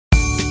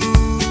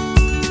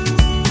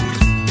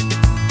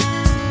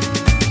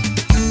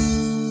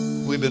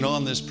we've been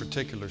on this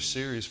particular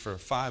series for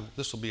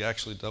this will be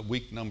actually the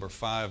week number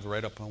 5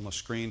 right up on the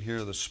screen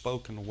here, the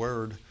spoken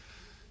word.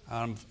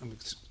 I'm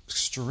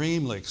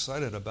extremely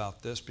excited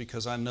about this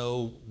because I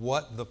know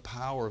what the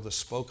power of the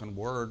spoken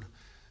word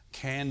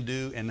can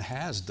do and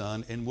has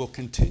done and will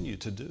continue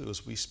to do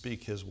as we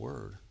speak His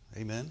word.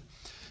 Amen.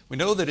 We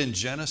know that in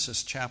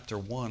Genesis chapter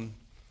 1,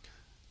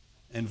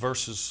 in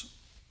verses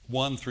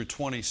 1 through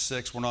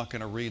 26, we're not going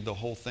to read the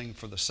whole thing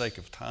for the sake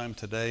of time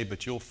today,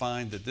 but you'll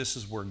find that this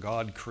is where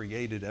God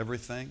created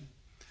everything.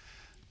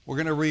 We're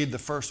going to read the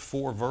first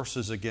 4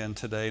 verses again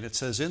today. And it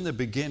says, "In the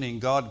beginning,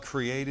 God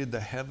created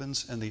the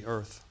heavens and the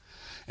earth.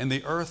 And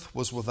the earth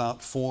was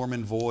without form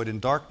and void, and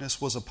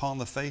darkness was upon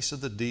the face of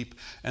the deep.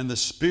 And the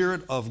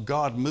Spirit of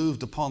God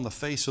moved upon the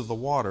face of the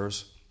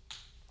waters.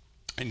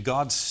 And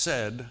God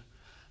said,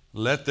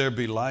 'Let there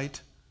be light,'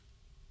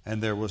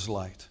 and there was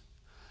light.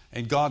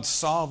 And God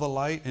saw the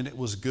light, and it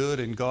was good,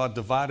 and God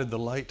divided the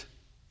light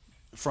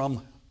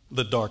from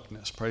the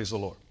darkness." Praise the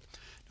Lord.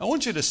 Now, I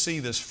want you to see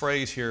this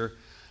phrase here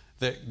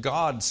that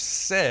God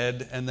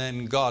said and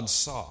then God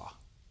saw.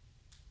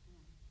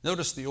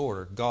 Notice the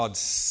order. God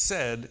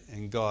said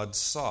and God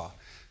saw.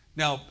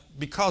 Now,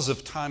 because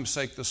of time's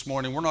sake this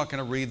morning, we're not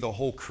going to read the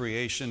whole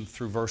creation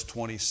through verse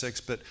 26,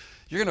 but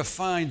you're going to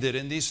find that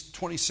in these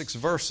 26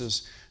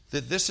 verses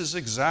that this is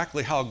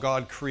exactly how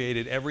God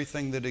created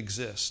everything that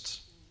exists.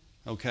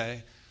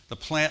 Okay? The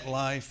plant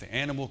life, the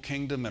animal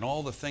kingdom, and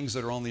all the things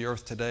that are on the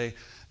earth today,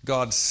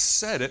 God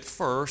said it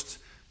first,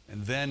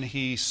 and then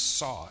He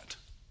saw it.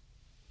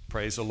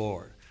 Praise the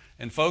Lord.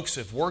 And folks,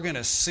 if we're going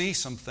to see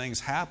some things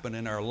happen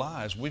in our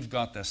lives, we've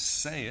got to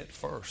say it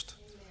first.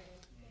 Amen.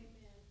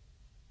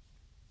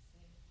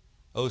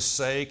 Oh,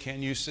 say,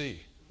 can you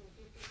see?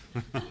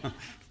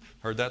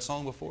 Heard that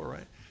song before,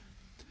 right?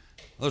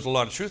 There's a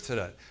lot of truth to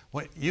that.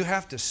 You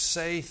have to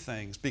say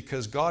things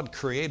because God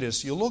created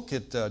us. You look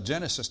at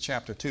Genesis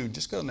chapter 2.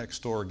 Just go next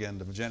door again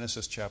to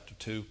Genesis chapter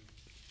 2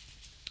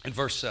 and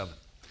verse 7.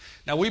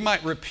 Now, we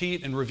might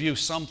repeat and review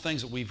some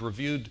things that we've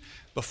reviewed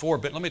before,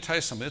 but let me tell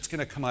you something. It's going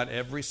to come out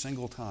every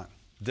single time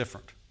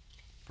different.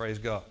 Praise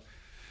God.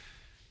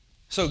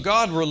 So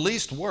God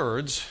released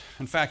words.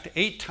 In fact,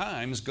 8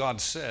 times God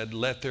said,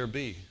 "Let there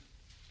be."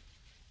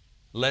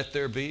 Let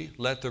there be,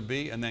 let there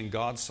be, and then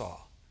God saw.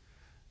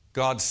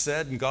 God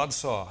said and God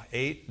saw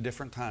 8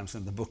 different times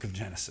in the book of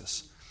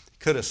Genesis.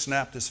 Could have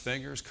snapped His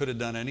fingers, could have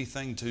done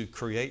anything to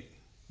create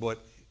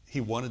what He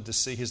wanted to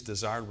see, His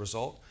desired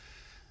result.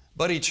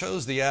 But He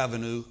chose the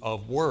avenue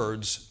of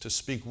words, to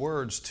speak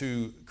words,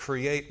 to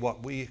create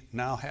what we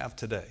now have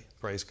today.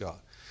 Praise God.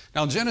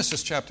 Now in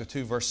Genesis chapter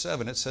 2, verse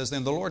 7, it says,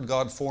 "Then the Lord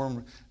God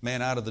formed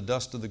man out of the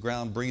dust of the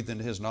ground, breathed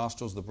into his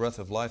nostrils the breath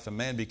of life, and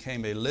man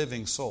became a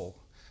living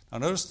soul." Now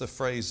notice the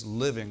phrase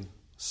living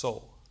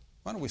soul.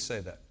 Why don't we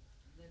say that?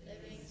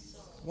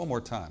 One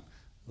more time.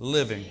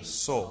 Living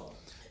soul.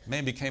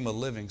 Man became a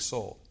living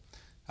soul.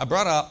 I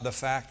brought out the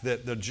fact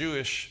that the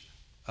Jewish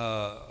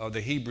or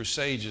the Hebrew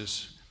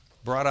sages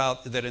brought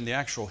out that in the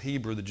actual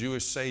Hebrew, the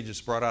Jewish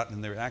sages brought out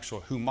in their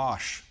actual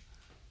Humash.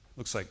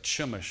 Looks like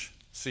Chumash,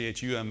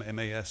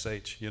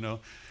 Chumash, you know.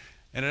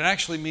 And it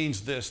actually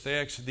means this.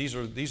 These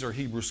are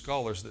Hebrew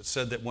scholars that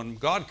said that when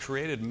God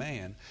created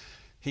man,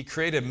 He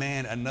created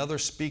man another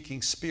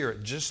speaking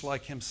spirit just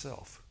like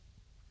Himself.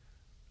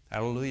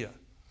 Hallelujah.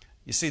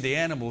 You see, the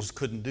animals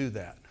couldn't do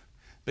that.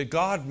 But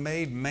God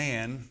made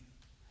man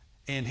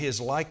in His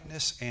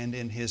likeness and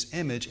in His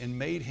image and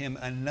made him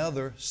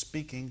another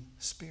speaking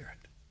spirit.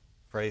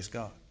 Praise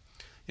God.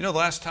 You know, the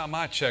last time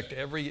I checked,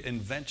 every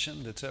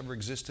invention that's ever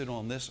existed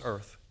on this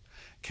earth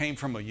came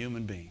from a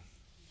human being.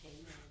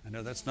 I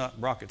know that's not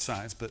rocket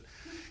science, but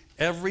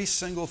every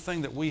single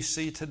thing that we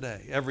see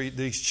today,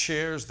 these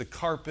chairs, the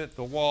carpet,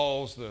 the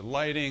walls, the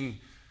lighting,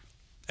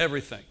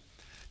 everything,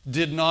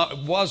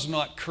 was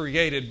not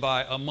created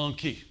by a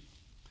monkey,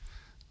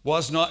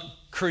 was not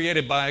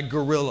created by a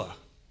gorilla,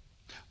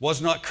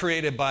 was not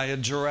created by a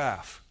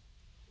giraffe,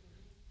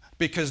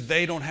 because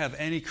they don't have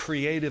any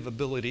creative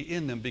ability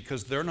in them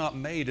because they're not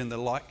made in the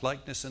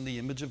likeness and the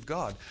image of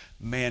God.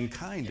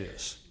 Mankind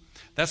is.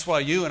 That's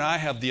why you and I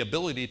have the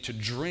ability to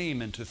dream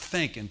and to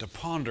think and to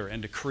ponder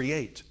and to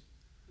create.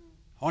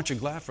 Aren't you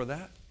glad for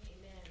that?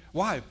 Amen.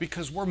 Why?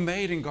 Because we're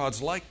made in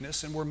God's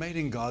likeness and we're made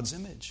in God's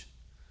image.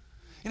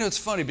 You know, it's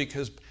funny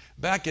because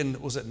back in,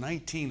 was it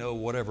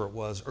whatever it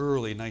was,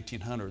 early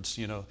 1900s,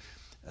 you know,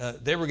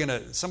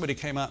 somebody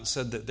came out and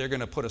said that they're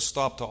going to put a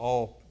stop to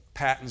all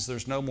patents.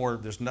 There's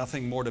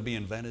nothing more to be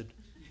invented.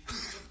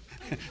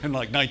 In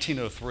like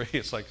 1903,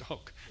 it's like, oh,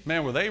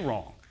 man, were they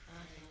wrong?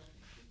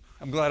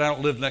 I'm glad I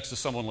don't live next to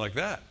someone like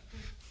that.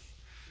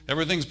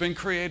 Everything's been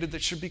created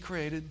that should be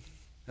created.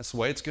 That's the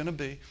way it's going to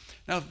be.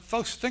 Now,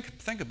 folks,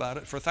 think about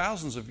it. For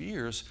thousands of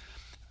years,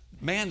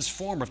 man's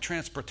form of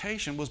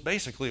transportation was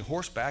basically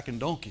horseback and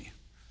donkey.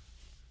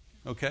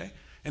 Okay?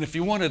 And if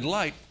you wanted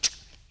light,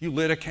 you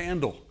lit a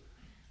candle.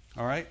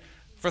 All right?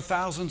 For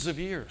thousands of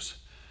years.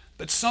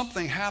 But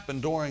something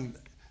happened during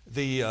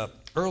the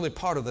early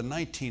part of the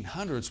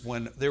 1900s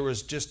when there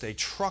was just a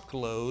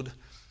truckload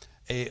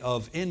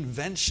of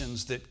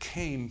inventions that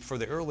came for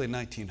the early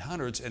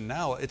 1900s, and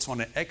now it's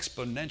on an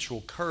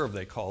exponential curve,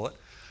 they call it,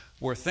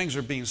 where things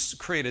are being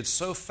created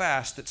so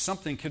fast that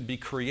something could be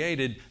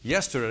created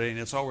yesterday and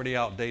it's already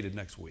outdated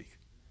next week.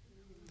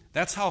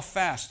 That's how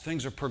fast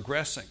things are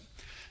progressing.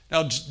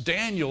 Now,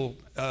 Daniel,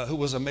 who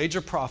was a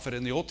major prophet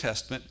in the Old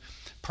Testament,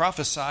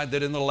 prophesied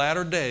that in the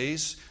latter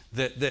days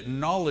that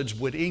knowledge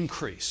would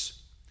increase.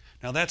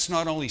 Now, that's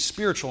not only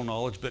spiritual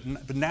knowledge,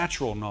 but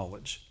natural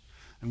knowledge.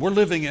 And we're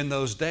living in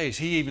those days.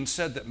 He even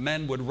said that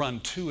men would run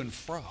to and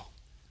fro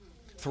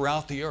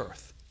throughout the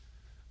earth.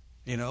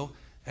 You know,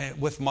 and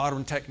with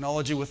modern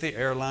technology, with the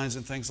airlines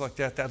and things like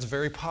that,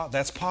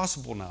 that's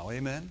possible now.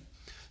 Amen?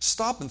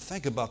 Stop and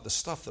think about the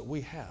stuff that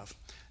we have.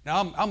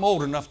 Now, I'm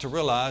old enough to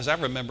realize, I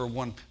remember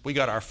when we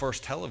got our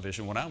first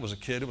television when I was a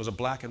kid, it was a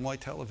black and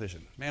white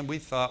television. Man, we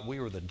thought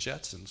we were the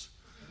Jetsons.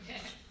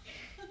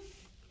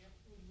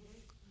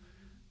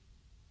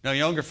 Now,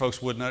 younger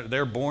folks wouldn't,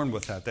 they're born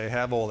with that. They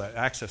have all that,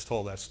 access to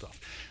all that stuff.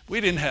 We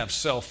didn't have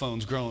cell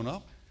phones growing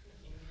up.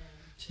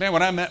 Man,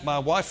 when I met my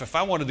wife, if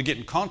I wanted to get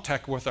in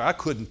contact with her, I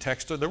couldn't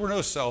text her. There were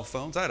no cell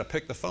phones. I had to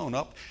pick the phone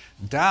up,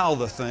 dial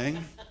the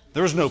thing.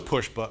 There was no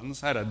push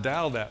buttons. I had to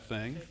dial that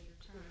thing.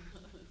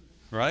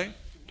 Right?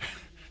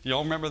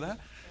 Y'all remember that?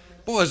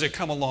 Boy, has it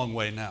come a long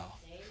way now.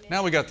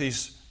 Now we got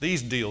these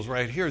deals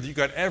right here. You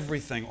got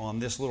everything on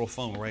this little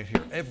phone right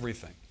here.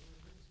 Everything.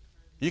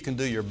 You can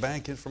do your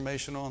bank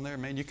information on there,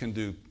 man. You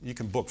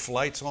can book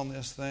flights on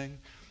this thing.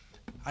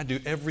 I do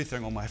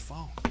everything on my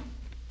phone.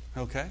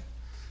 Okay?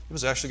 It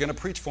was actually going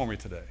to preach for me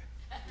today.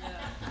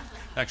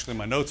 Actually,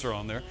 my notes are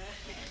on there.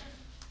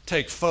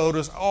 Take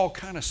photos, all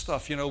kind of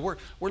stuff. You know, we're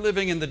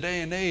living in the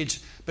day and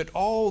age, but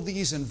all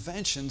these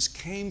inventions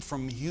came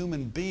from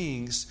human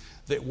beings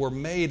that were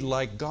made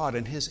like God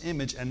in His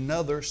image,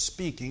 another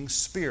speaking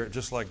spirit,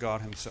 just like God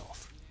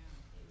Himself.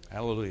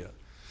 Hallelujah.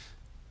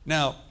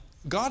 Now,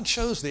 God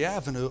chose the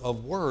avenue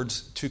of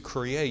words to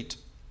create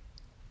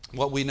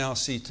what we now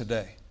see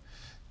today.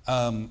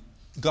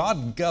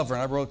 God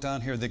governed, I wrote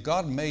down here, that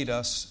God made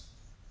us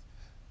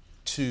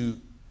to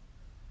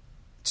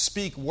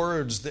speak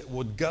words that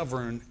would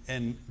govern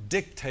and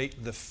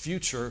dictate the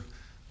future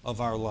of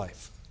our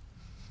life.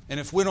 And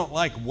if we don't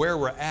like where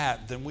we're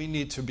at, then we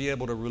need to be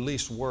able to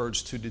release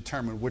words to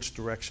determine which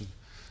direction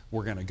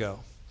we're going to go.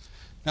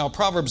 Now,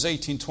 Proverbs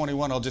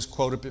 18:21, I'll just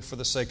quote it for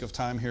the sake of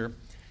time here.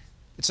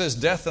 It says,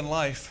 death and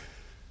life,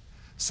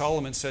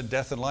 Solomon said,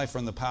 death and life are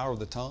in the power of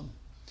the tongue,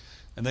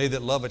 and they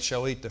that love it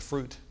shall eat the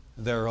fruit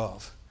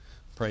thereof.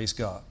 Praise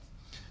God.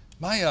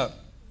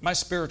 My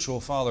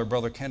spiritual father,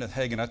 Brother Kenneth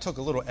Hagin, I took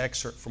a little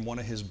excerpt from one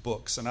of his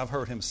books, and I've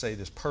heard him say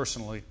this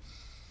personally,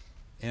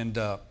 and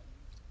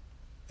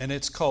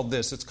it's called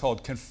this. It's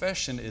called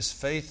Confession is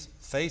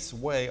Faith's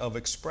way of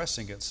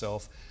expressing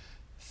itself.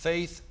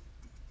 Faith's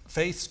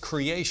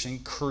creation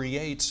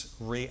creates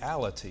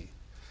reality.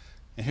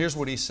 And here's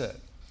what he said.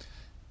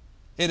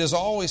 It is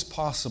always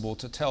possible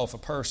to tell if a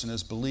person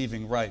is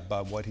believing right by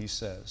what he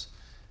says.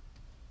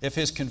 If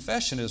his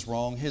confession is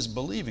wrong, his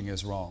believing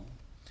is wrong.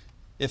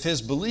 If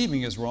his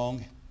believing is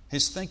wrong,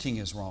 his thinking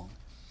is wrong.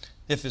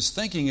 If his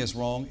thinking is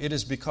wrong, it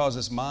is because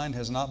his mind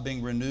has not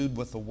been renewed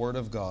with the Word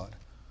of God.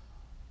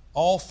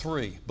 All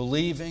three,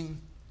 believing,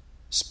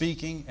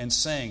 speaking, and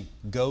saying,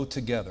 go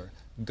together.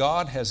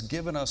 God has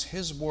given us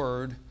His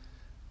Word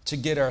to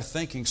get our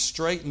thinking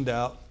straightened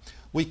out.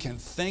 We can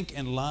think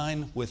in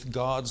line with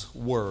God's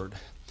Word.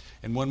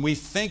 And when we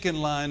think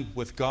in line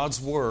with God's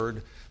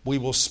Word, we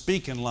will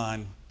speak in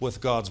line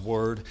with God's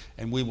Word,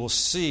 and we will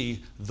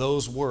see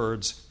those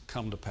words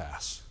come to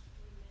pass.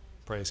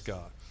 Praise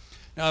God.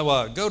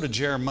 Now, go to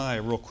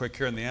Jeremiah real quick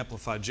here in the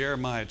Amplified.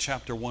 Jeremiah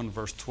chapter 1,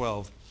 verse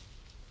 12.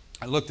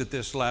 I looked at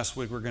this last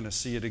week. We're going to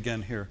see it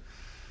again here.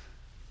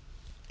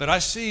 But I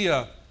see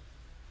a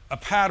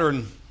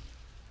pattern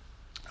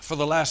for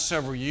the last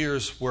several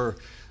years where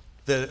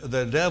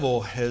the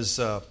devil has,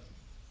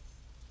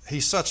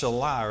 he's such a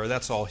liar,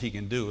 that's all he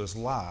can do is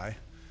lie.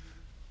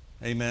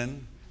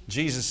 Amen.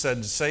 Jesus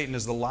said Satan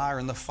is the liar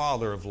and the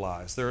father of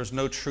lies. There is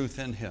no truth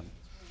in him.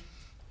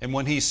 And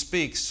when he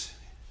speaks,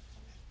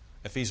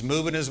 if he's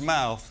moving his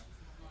mouth,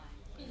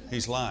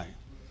 he's lying.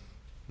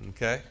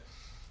 Okay?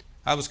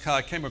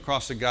 I came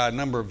across a guy a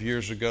number of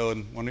years ago,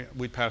 and when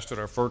we pastored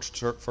our first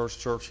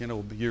church,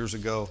 years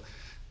ago,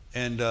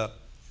 and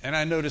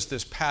I noticed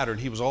this pattern.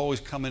 He was always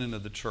coming into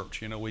the church.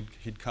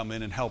 He'd come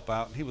in and help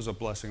out. He was a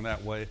blessing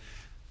that way.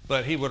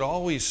 But he would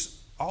always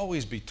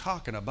be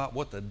talking about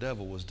what the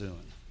devil was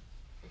doing.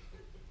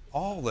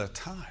 All the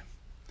time.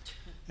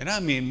 And I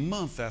mean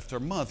month after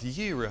month,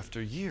 year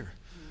after year.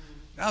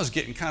 I was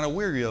getting kind of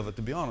weary of it,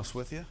 to be honest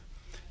with you.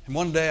 And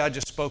one day I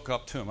just spoke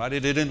up to him. I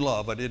did it in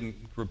love. I didn't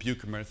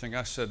rebuke him or anything.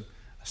 I said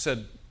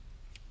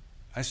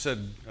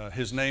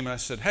his name, and I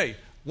said, hey,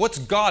 what's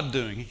God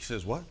doing? He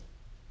says, what?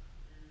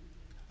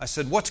 I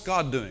said, what's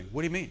God doing?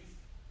 What do you mean?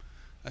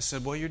 I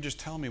said, well, you're just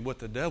telling me what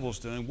the devil's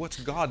doing. What's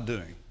God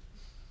doing?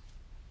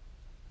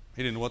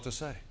 He didn't know what to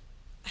say.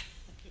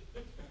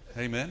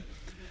 Amen.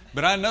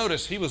 But I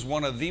noticed he was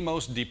one of the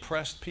most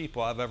depressed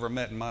people I've ever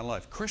met in my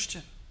life.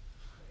 Christian.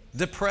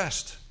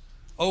 depressed,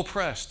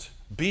 oppressed,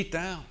 beat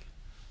down,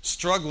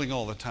 struggling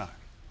all the time.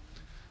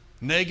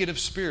 Negative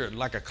spirit,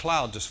 like a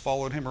cloud, just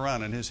followed him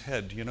around in his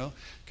head, you know.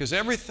 Because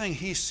everything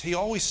he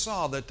always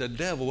saw that the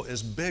devil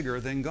is bigger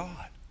than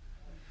God.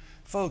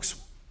 Folks,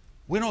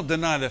 we don't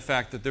deny the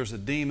fact that there's a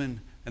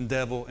demon and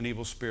devil and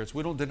evil spirits.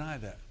 We don't deny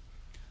that.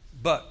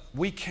 But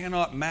we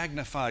cannot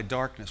magnify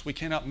darkness. We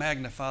cannot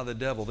magnify the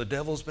devil. The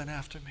devil's been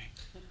after me.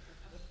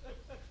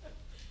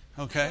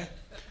 Okay?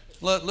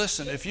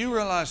 Listen, if you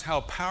realize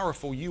how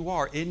powerful you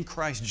are in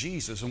Christ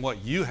Jesus and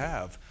what you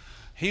have,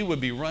 he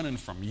would be running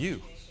from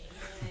you.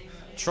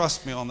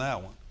 Trust me on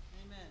that one.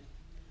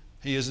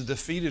 He is a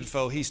defeated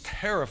foe. He's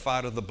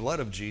terrified of the blood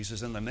of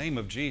Jesus in the name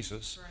of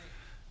Jesus.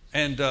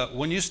 And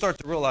when you start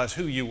to realize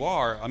who you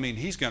are, I mean,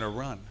 he's going to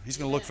run. He's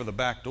going to look for the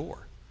back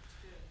door.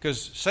 Because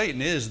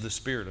Satan is the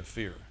spirit of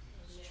fear.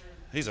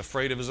 He's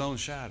afraid of his own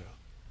shadow.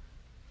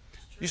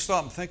 You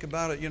stop and think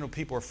about it. You know,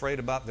 people are afraid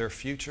about their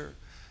future.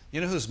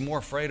 You know who's more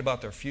afraid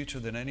about their future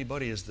than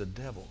anybody is the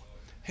devil.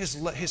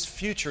 His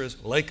future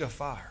is lake of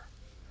fire,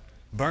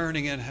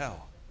 burning in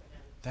hell.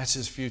 That's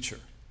his future.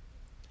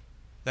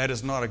 That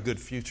is not a good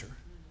future.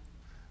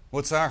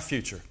 What's our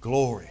future?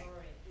 Glory.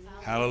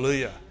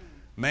 Hallelujah.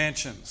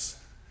 Mansions.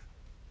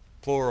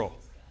 Plural.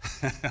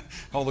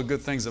 All the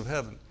good things of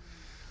heaven.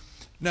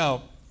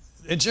 Now,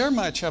 in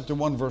Jeremiah chapter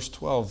 1, verse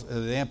 12,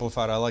 the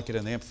Amplified, I like it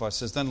in the Amplified,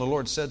 says, "Then the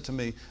Lord said to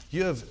me,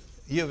 you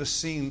have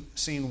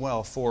seen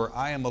well, for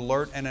I am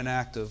alert and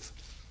inactive."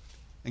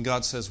 And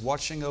God says,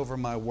 "watching over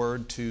my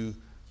word to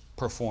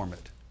perform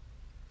it."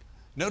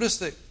 Notice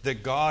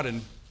that God,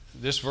 and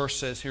this verse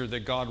says here,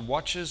 that God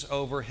watches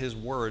over his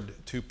word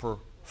to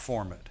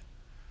perform it.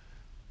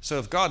 So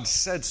if God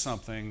said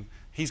something,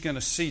 he's going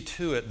to see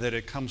to it that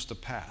it comes to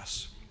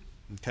pass.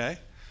 Okay?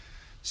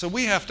 So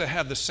we have to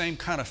have the same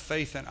kind of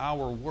faith in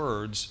our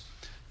words.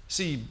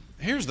 See,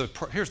 here's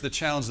the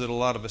challenge that a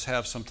lot of us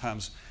have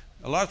sometimes.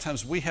 A lot of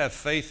times we have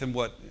faith in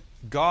what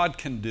God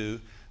can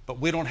do, but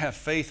we don't have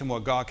faith in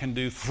what God can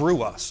do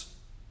through us.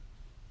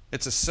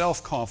 It's a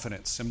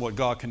self-confidence in what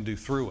God can do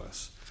through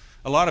us.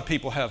 A lot of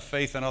people have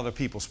faith in other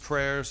people's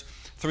prayers.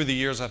 Through the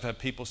years, I've had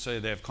people say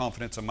they have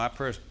confidence in my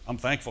prayers. I'm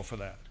thankful for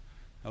that.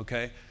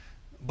 Okay?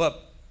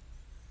 But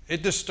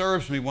it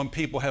disturbs me when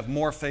people have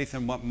more faith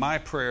in what my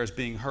prayer is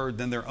being heard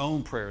than their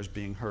own prayer is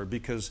being heard,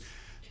 because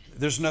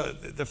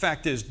the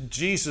fact is,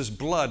 Jesus'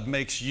 blood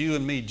makes you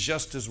and me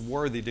just as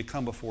worthy to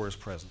come before his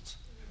presence.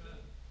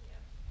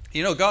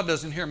 You know, God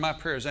doesn't hear my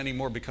prayers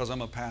anymore because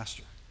I'm a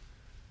pastor.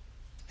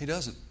 He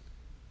doesn't.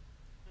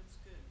 That's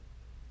good.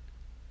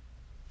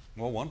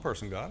 Well, one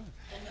person got it.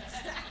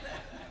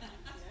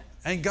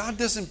 And God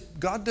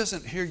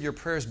doesn't hear your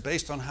prayers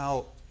based on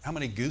how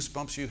many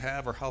goosebumps you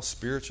have or how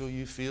spiritual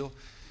you feel.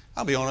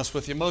 I'll be honest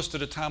with you, most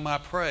of the time I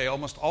pray,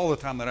 almost all the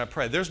time that I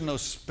pray, there's no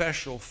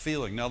special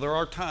feeling. Now, there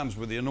are times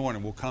where the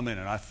anointing will come in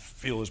and I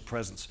feel his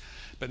presence.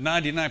 But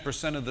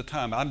 99% of the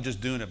time, I'm just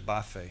doing it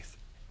by faith.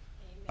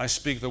 Amen. I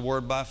speak the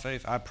word by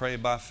faith. I pray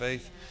by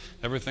faith. Amen.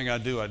 Everything I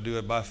do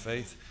it by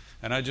faith.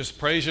 And I just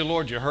praise you,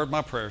 Lord, you heard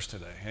my prayers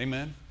today.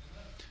 Amen.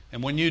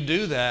 And when you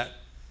do that,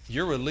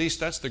 you're released.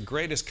 That's the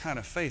greatest kind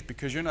of faith,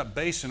 because you're not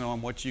basing it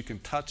on what you can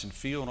touch and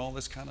feel and all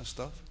this kind of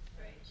stuff.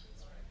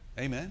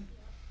 Amen.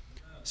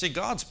 See,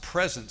 God's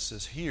presence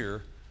is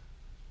here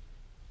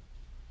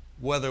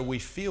whether we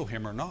feel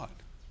him or not.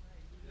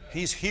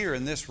 He's here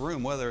in this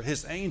room, whether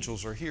his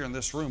angels are here in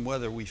this room,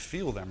 whether we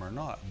feel them or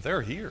not.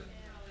 They're here.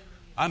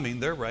 I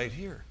mean, they're right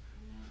here.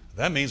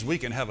 That means we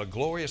can have a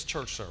glorious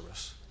church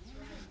service.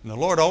 And the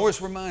Lord always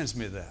reminds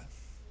me of that.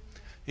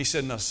 He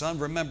said, "Now, son,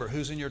 remember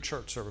who's in your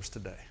church service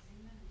today."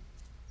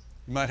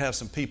 You might have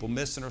some people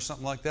missing or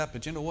something like that,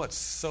 but you know what?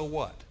 So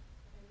what?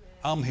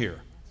 I'm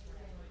here.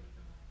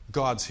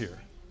 God's here.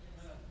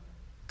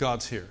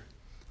 God's here.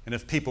 And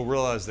if people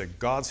realize that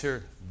God's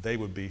here, they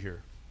would be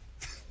here.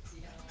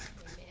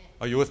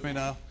 Are you with me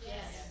now?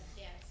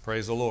 Yes.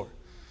 Praise the Lord.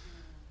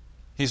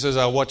 He says,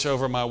 "I watch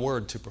over my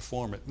word to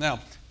perform it." Now,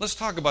 let's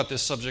talk about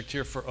this subject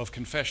here of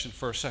confession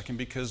for a second,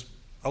 because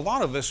a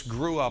lot of us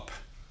grew up,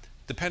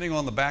 depending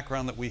on the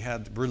background that we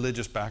had,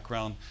 religious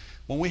background,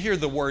 when we hear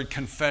the word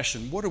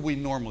confession, what do we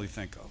normally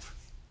think of?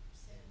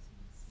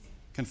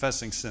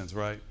 Confessing sins,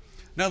 right?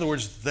 In other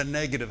words, the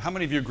negative. How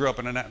many of you grew up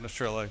in an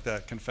atmosphere like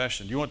that?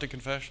 Confession. You went to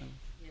confession?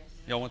 Yes.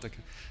 Y'all went to.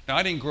 Now,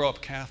 I didn't grow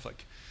up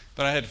Catholic,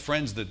 but I had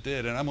friends that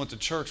did, and I went to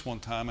church one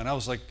time, and I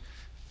was like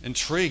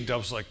intrigued. I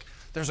was like,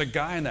 "There's a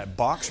guy in that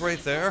box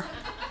right there,"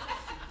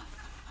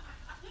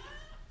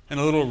 and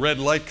a little red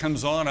light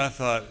comes on. I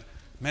thought,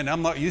 "Man,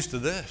 I'm not used to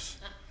this."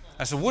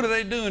 I said, "What are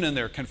they doing in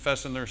there?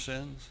 Confessing their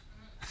sins?"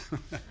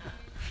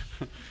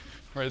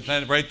 Right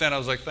then, I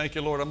was like, "Thank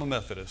you, Lord. I'm a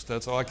Methodist."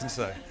 That's all I can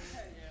say.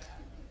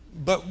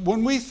 But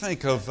when we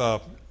think of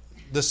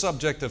the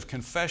subject of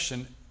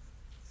confession,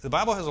 the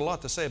Bible has a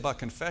lot to say about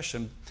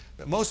confession.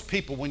 But most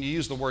people, when you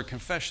use the word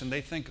confession,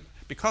 they think,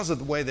 because of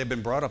the way they've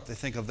been brought up, they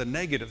think of the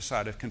negative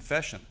side of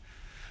confession.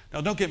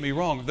 Now, don't get me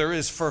wrong. There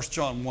is 1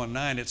 John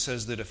 1:9. It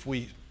says that if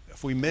we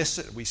If we miss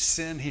it, we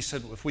sin. He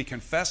said, if we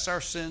confess our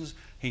sins,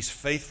 He's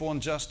faithful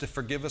and just to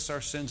forgive us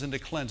our sins and to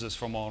cleanse us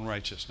from all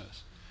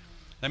unrighteousness.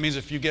 That means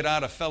if you get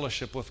out of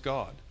fellowship with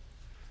God,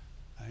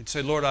 you'd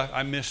say, Lord,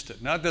 I missed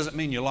it. Now, that doesn't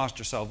mean you lost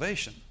your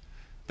salvation,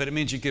 but it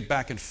means you get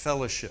back in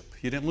fellowship.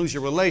 You didn't lose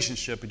your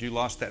relationship, but you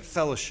lost that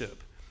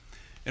fellowship.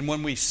 And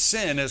when we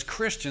sin as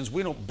Christians,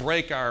 we don't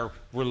break our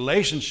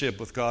relationship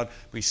with God.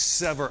 We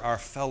sever our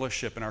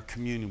fellowship and our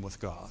communion with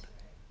God.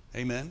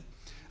 Amen?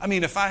 I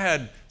mean,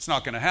 it's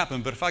not going to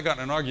happen, but if I got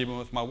in an argument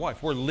with my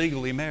wife, we're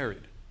legally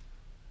married.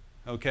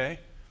 Okay?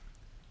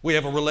 We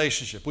have a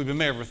relationship. We've been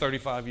married for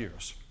 35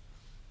 years.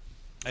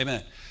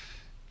 Amen.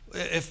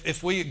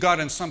 If we got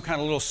in some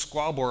kind of little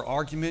squabble or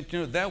argument,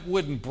 that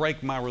wouldn't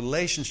break my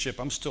relationship.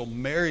 I'm still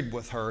married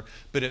with her,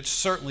 but it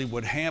certainly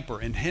would hamper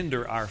and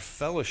hinder our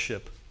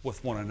fellowship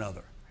with one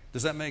another.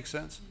 Does that make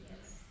sense?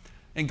 Yes.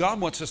 And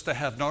God wants us to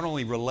have not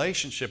only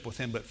relationship with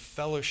Him, but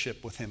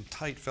fellowship with Him,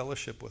 tight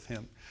fellowship with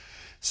Him.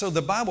 So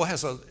the Bible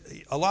has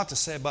a lot to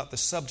say about the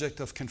subject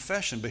of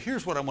confession, but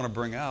here's what I want to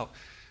bring out.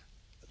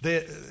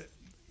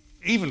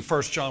 Even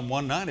 1 John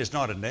 1:9 is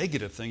not a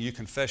negative thing. You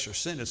confess your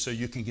sin, and so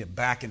you can get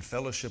back in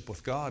fellowship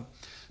with God.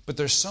 But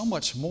there's so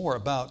much more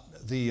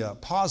about the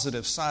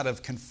positive side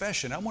of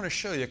confession. I want to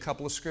show you a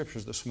couple of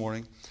scriptures this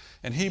morning.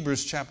 In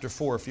Hebrews chapter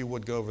 4, if you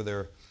would go over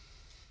there.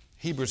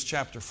 Hebrews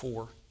chapter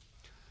 4.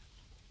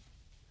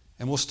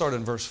 And we'll start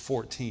in verse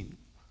 14.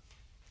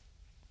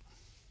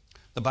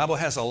 The Bible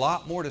has a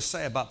lot more to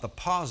say about the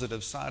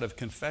positive side of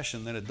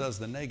confession than it does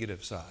the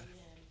negative side.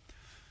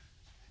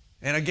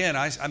 And again,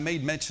 I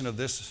made mention of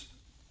this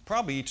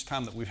probably each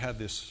time that we've had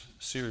this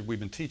series. We've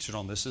been teaching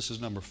on this. This is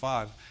number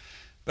 5.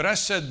 But I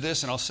said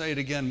this, and I'll say it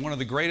again. One of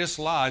the greatest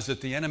lies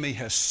that the enemy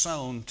has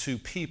sown to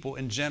people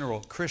in general,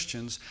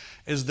 Christians,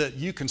 is that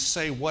you can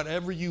say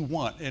whatever you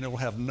want and it will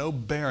have no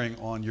bearing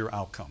on your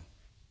outcome.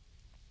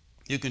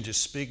 You can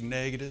just speak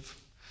negative.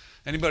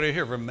 Anybody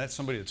here ever met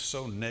somebody that's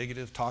so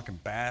negative, talking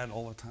bad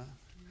all the time?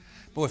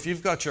 Well, if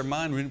you've got your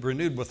mind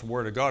renewed with the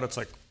Word of God, it's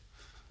like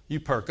you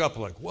perk up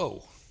like,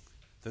 whoa,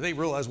 do they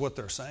realize what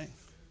they're saying?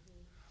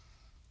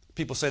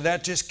 People say,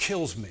 that just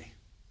kills me.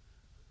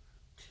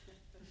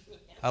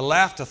 I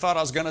laughed, I thought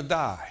I was going to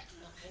die.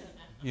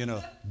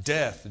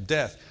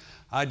 Death.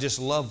 I just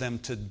love them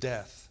to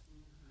death.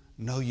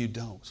 No, you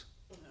don't.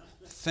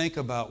 Think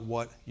about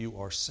what you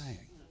are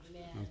saying.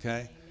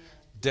 Okay?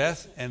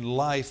 Death and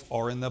life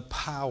are in the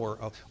power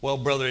of, well,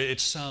 brother, it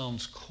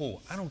sounds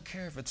cool. I don't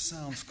care if it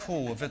sounds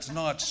cool, if it's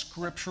not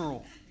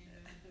scriptural.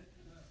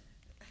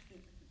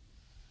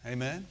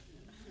 Amen?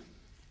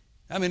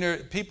 I mean,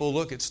 people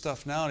look at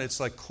stuff now and it's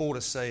like cool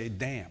to say,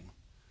 damn.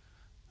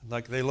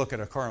 Like they look at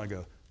a car and they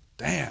go,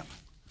 damn.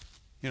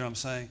 You know what I'm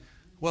saying?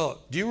 Well,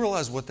 do you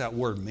realize what that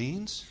word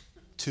means?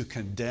 To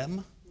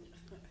condemn?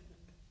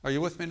 Are you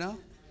with me now?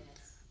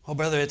 Oh,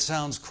 brother, it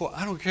sounds cool.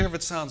 I don't care if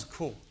it sounds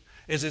cool.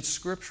 Is it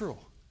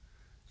scriptural?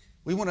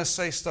 We want to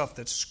say stuff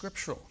that's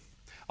scriptural.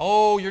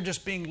 Oh, you're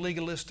just being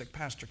legalistic,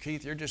 Pastor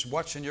Keith. You're just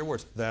watching your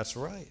words. That's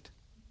right.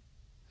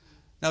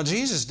 Now,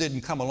 Jesus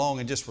didn't come along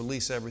and just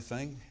release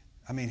everything.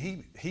 I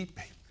mean,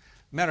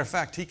 matter of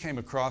fact, He came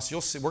across,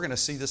 you'll see, we're going to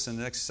see this in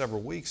the next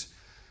several weeks.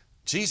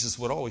 Jesus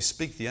would always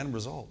speak the end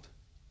result.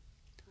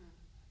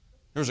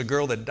 There was a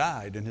girl that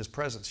died in His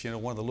presence,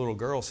 one of the little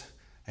girls,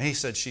 and He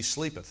said, she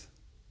sleepeth.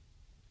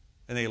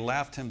 And they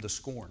laughed Him to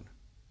scorn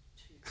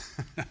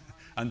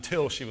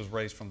until she was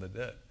raised from the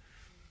dead.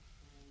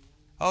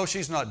 Oh,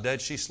 she's not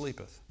dead, she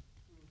sleepeth.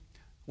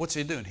 What's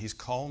He doing? He's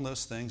calling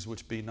those things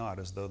which be not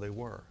as though they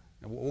were.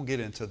 And we'll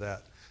get into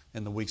that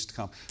in the weeks to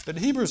come. But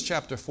Hebrews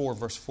chapter 4,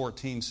 verse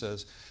 14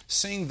 says,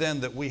 seeing then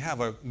that we have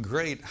a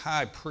great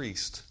high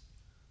priest,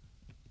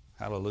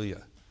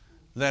 hallelujah,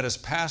 that is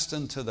passed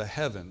into the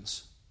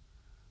heavens,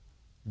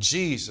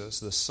 Jesus,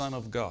 the Son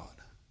of God.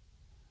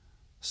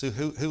 So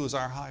who is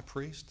our high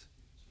priest?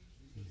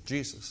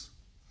 Jesus.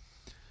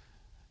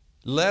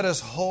 Let us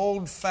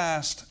hold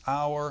fast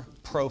our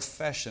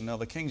profession. Now,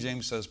 the King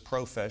James says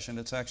profession.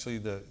 It's actually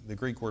the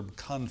Greek word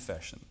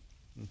confession.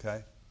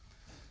 Okay?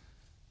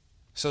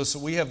 So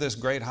we have this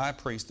great high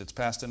priest that's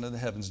passed into the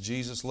heavens,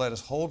 Jesus. Let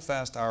us hold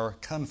fast our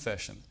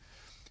confession.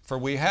 For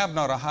we have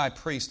not a high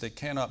priest that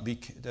cannot be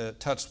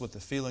touched with the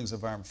feelings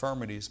of our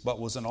infirmities, but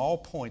was in all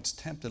points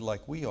tempted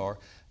like we are,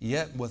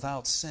 yet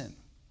without sin.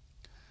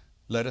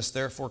 Let us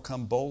therefore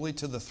come boldly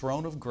to the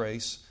throne of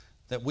grace,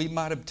 that we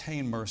might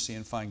obtain mercy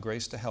and find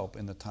grace to help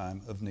in the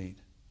time of need.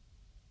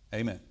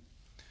 Amen.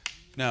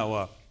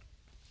 Now,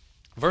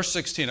 verse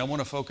 16, I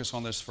want to focus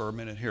on this for a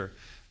minute here.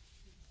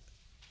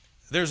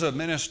 There's a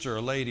minister,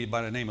 a lady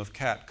by the name of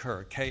Kat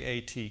Kerr,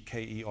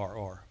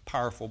 K-A-T-K-E-R-R,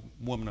 powerful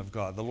woman of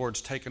God. The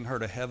Lord's taken her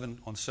to heaven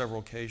on several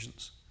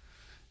occasions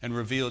and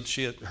revealed,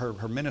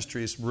 her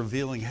ministry is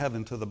revealing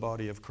heaven to the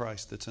body of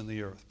Christ that's in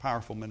the earth.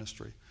 Powerful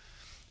ministry.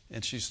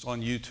 And she's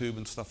on YouTube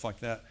and stuff like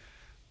that.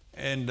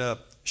 And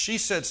she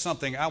said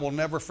something I will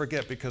never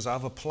forget because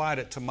I've applied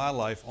it to my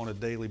life on a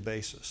daily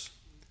basis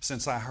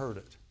since I heard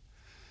it.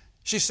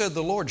 She said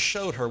the Lord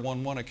showed her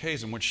on one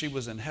occasion when she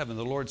was in heaven.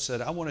 The Lord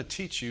said, I want to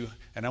teach you,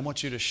 and I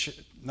want you to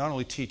not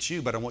only teach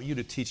you, but I want you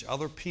to teach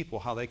other people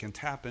how they can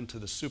tap into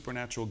the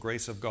supernatural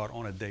grace of God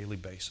on a daily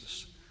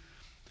basis.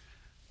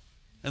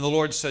 And the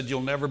Lord said,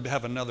 you'll never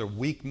have another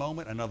weak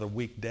moment, another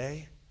weak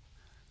day.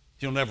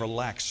 You'll never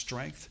lack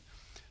strength.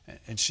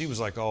 And she was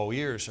like all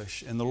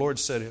ears. And the Lord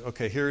said,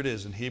 okay, here it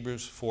is in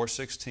Hebrews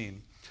 4:16.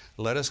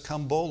 Let us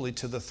come boldly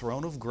to the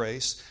throne of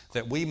grace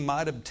that we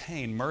might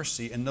obtain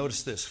mercy. And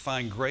notice this,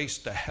 find grace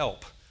to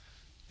help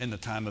in the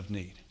time of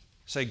need.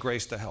 Say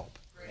grace to help.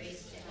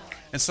 Grace to help.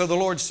 And so the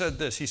Lord said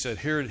this. He said,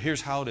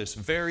 here's how it is.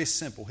 Very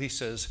simple. He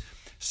says,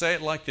 say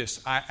it like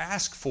this. I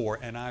ask for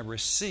and I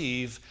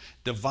receive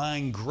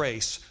divine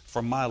grace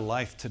for my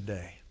life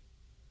today.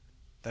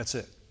 That's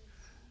it.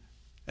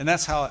 And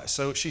that's how,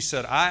 so she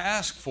said, I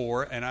ask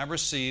for and I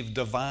receive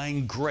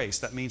divine grace.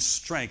 That means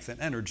strength and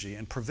energy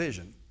and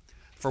provision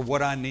for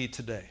what I need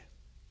today.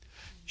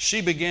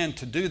 She began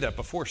to do that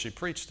before she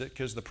preached it,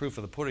 because the proof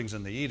of the pudding's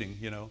in the eating,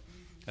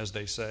 as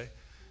they say.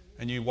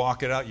 And you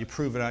walk it out, you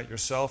prove it out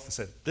yourself and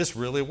said, this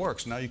really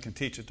works. Now you can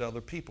teach it to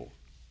other people.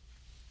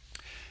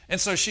 And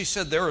so she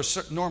said there are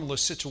certain normal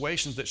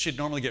situations that she'd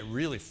normally get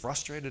really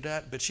frustrated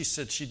at, but she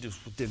said she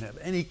just didn't have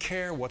any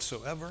care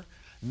whatsoever,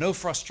 no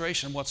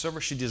frustration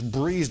whatsoever. She just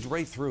breezed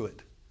right through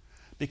it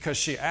because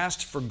she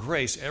asked for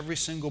grace every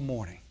single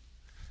morning.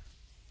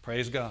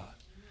 Praise God.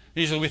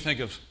 Usually we think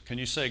of, can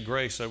you say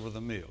grace over the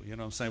meal? You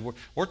know what I'm saying?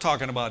 We're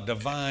talking about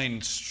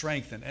divine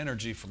strength and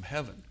energy from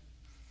heaven.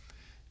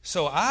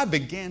 So I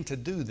began to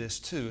do this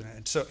too.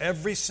 And so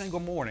every single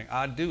morning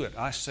I do it.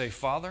 I say,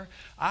 Father,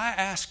 I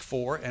ask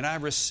for and I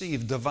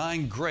receive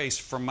divine grace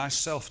for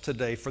myself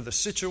today, for the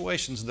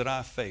situations that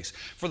I face,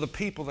 for the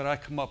people that I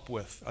come up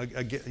with,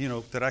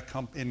 that I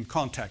come in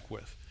contact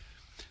with,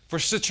 for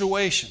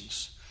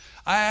situations.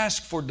 I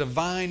ask for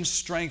divine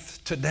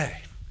strength today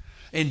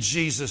in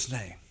Jesus'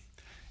 name.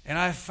 And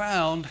I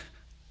found,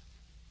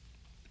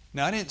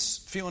 now I didn't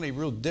feel any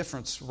real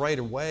difference right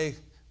away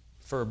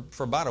for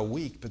about a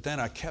week, but then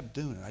I kept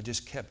doing it. I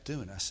just kept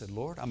doing it. I said,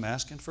 Lord, I'm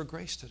asking for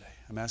grace today.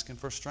 I'm asking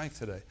for strength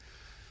today.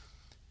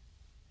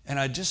 And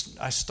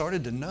I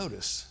started to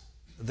notice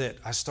that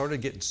I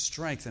started getting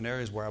strength in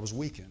areas where I was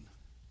weakened.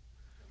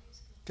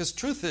 Because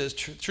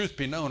truth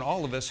be known,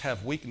 all of us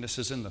have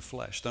weaknesses in the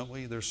flesh, don't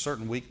we? There's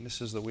certain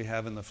weaknesses that we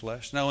have in the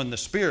flesh. Now in the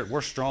spirit,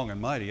 we're strong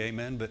and mighty,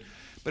 amen,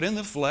 but in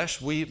the flesh,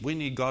 we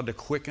need God to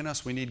quicken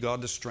us. We need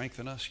God to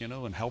strengthen us,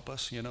 and help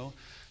us,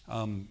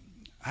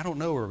 I don't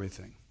know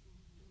everything.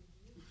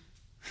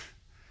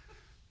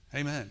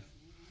 Amen.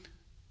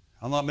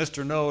 I'm not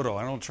Mr. Know-it-all.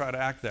 I don't try to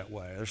act that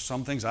way. There's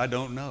some things I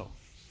don't know,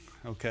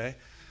 okay?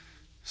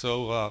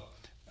 So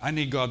I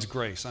need God's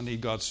grace. I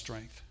need God's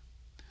strength.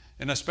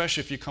 And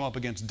especially if you come up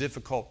against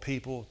difficult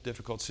people,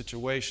 difficult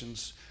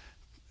situations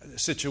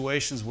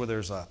where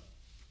there's a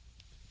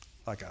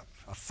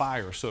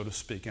fire, so to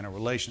speak, in a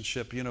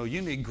relationship, you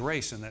need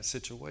grace in that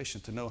situation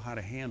to know how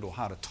to handle,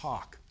 how to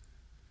talk,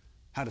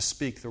 how to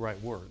speak the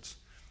right words.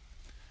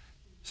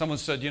 Someone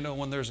said,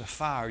 when there's a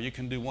fire, you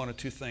can do one of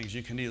two things.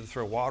 You can either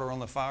throw water on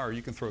the fire or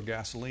you can throw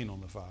gasoline on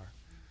the fire.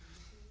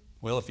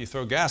 Well, if you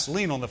throw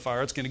gasoline on the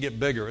fire, it's going to get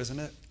bigger, isn't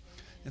it?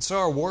 And so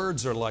our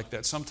words are like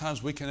that.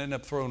 Sometimes we can end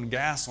up throwing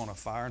gas on a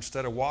fire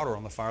instead of water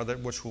on the fire,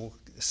 which will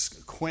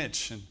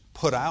quench and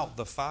put out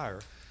the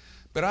fire.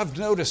 But I've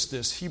noticed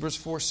this, Hebrews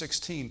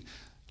 4:16.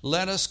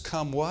 Let us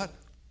come what?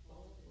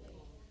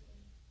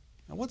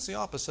 Now what's the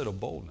opposite of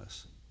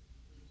boldness?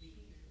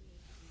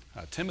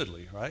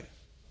 Timidly, right?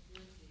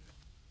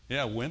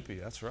 Yeah, wimpy,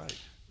 that's right.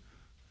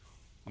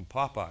 I'm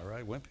Popeye,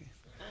 right? Wimpy.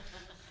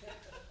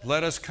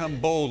 Let us come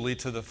boldly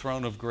to the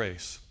throne of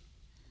grace.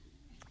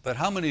 But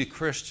how many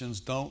Christians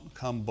don't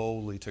come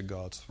boldly to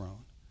God's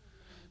throne?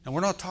 And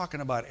we're not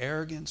talking about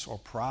arrogance or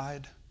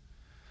pride.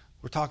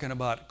 We're talking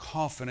about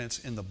confidence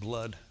in the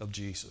blood of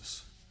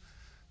Jesus.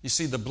 You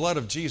see, the blood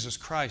of Jesus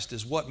Christ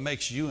is what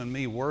makes you and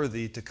me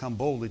worthy to come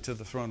boldly to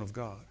the throne of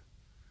God.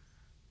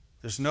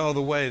 There's no other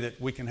way that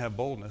we can have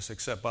boldness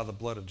except by the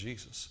blood of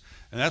Jesus.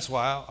 And that's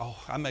why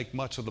I make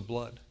much of the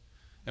blood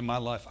in my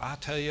life. I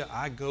tell you,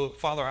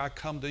 Father, I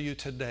come to you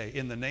today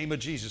in the name of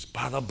Jesus,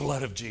 by the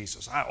blood of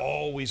Jesus. I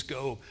always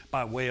go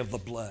by way of the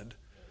blood.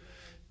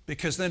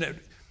 Because then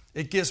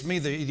it gives me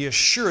the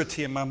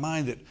assurity in my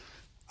mind that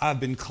I've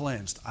been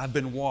cleansed, I've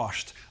been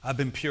washed, I've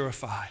been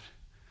purified.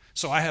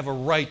 So I have a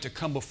right to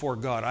come before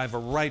God. I have a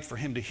right for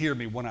Him to hear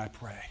me when I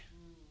pray.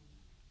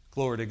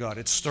 Glory to God.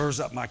 It stirs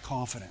up my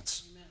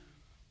confidence.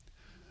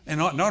 And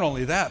not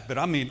only that, but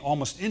I mean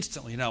almost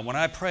instantly now, when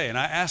I pray and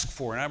I ask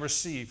for and I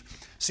receive.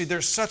 See,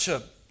 there's such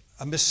a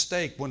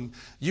mistake when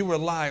you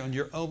rely on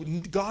your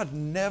own. God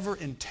never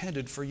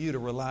intended for you to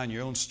rely on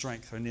your own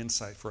strength and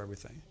insight for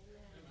everything.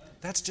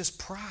 That's just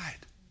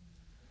pride.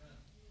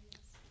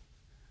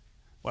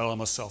 Well,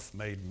 I'm a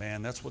self-made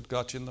man. That's what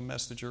got you in the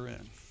mess that you're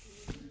in.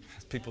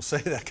 People say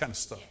that kind of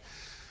stuff.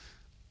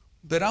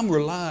 But I'm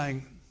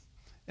relying,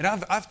 and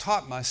I've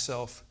taught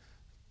myself,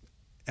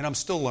 and I'm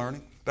still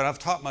learning. But I've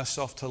taught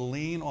myself to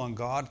lean on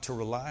God, to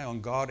rely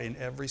on God in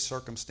every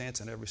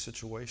circumstance and every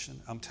situation.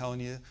 I'm telling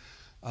you,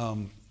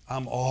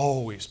 I'm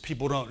always,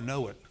 people don't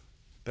know it,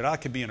 but I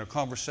could be in a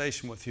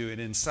conversation with you, and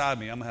inside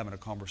me, I'm having a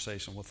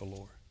conversation with the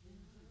Lord.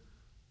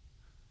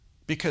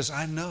 Because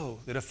I know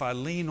that if I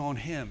lean on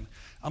Him,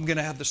 I'm going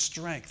to have the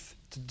strength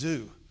to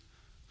do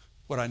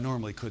what I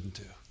normally couldn't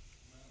do.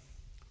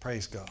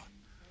 Praise God.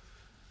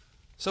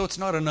 So it's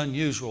not an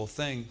unusual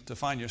thing to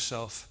find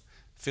yourself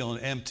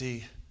feeling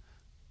empty,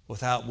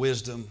 without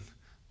wisdom,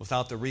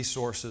 without the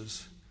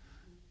resources.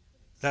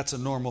 That's a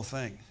normal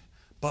thing.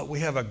 But we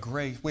have a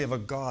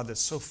God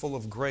that's so full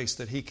of grace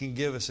that He can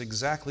give us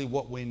exactly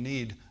what we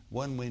need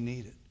when we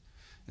need it.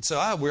 And so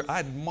I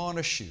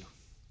admonish you,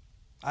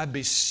 I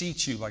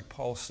beseech you, like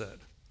Paul said,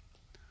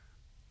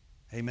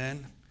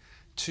 amen,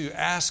 to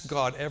ask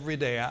God every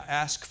day. I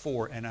ask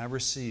for and I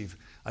receive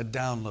a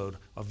download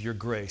of your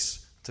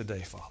grace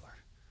today, Father.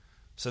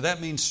 So that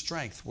means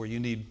strength where you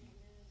need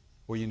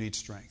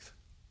strength.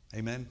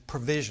 Amen.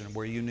 Provision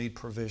where you need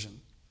provision.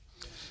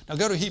 Now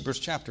go to Hebrews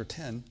chapter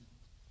 10.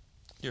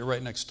 You're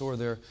right next door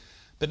there.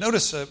 But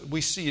notice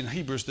we see in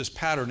Hebrews this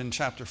pattern in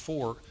chapter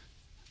 4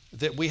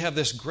 that we have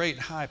this great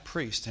high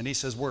priest. And he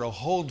says we're to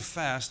hold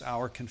fast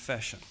our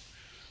confession.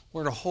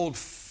 We're to hold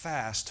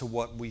fast to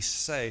what we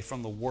say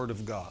from the Word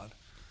of God.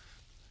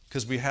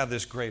 Because we have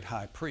this great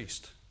high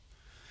priest.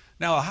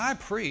 Now a high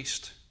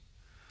priest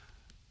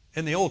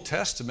in the Old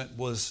Testament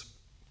was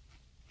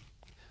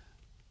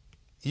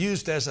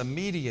used as a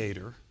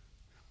mediator.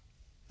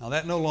 Now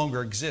that no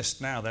longer exists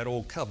now, that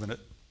old covenant.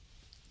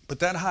 But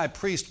that high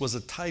priest was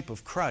a type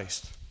of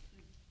Christ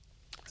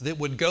that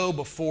would go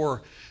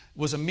before,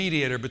 was a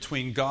mediator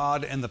between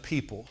God and the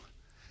people.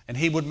 And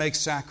he would make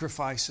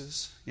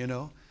sacrifices,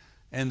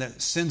 and the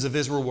sins of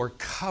Israel were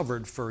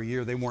covered for a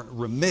year. They weren't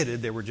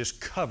remitted, they were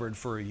just covered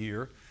for a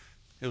year.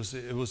 It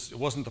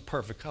wasn't the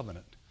perfect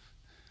covenant.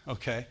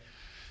 Okay?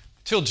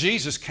 Till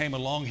Jesus came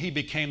along, he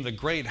became the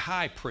great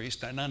high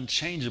priest, an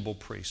unchangeable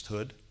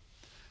priesthood.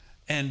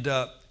 And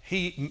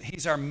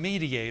he's our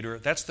mediator.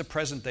 That's the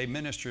present day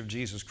ministry of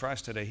Jesus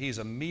Christ today. He's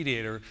a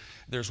mediator.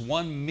 There's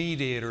one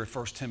mediator,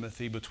 1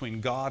 Timothy,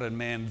 between God and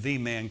man, the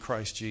man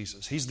Christ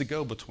Jesus. He's the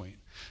go-between.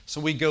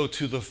 So we go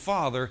to the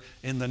Father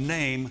in the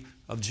name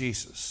of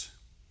Jesus.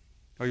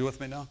 Are you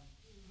with me now?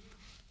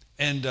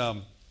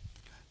 And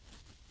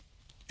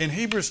in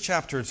Hebrews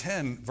chapter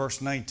 10,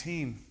 verse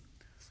 19,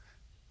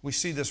 we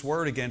see this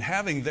word again,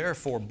 having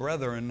therefore,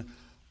 brethren,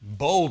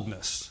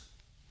 boldness.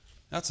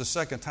 That's the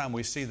second time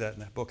we see that in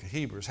the book of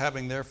Hebrews.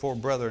 Having therefore,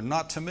 brethren,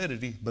 not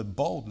timidity, but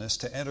boldness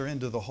to enter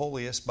into the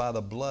holiest by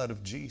the blood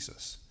of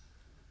Jesus.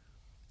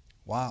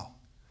 Wow.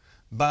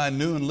 By a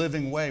new and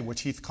living way,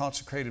 which He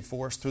consecrated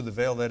for us through the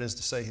veil, that is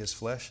to say, His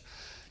flesh.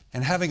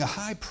 And having a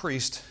high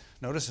priest,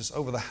 notice this,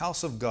 over the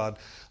house of God,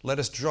 let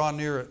us draw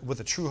near with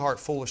a true heart,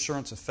 full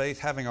assurance of faith,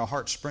 having our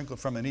hearts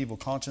sprinkled from an evil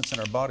conscience and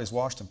our bodies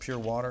washed in pure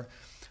water.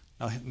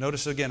 Now,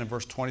 notice again in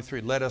verse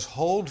 23, let us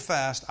hold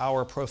fast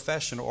our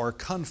profession or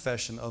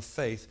confession of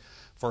faith,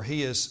 for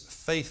He is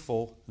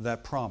faithful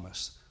that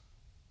promise.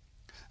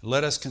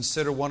 Let us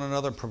consider one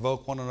another and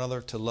provoke one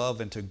another to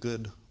love and to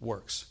good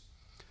works.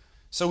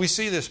 So we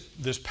see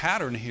this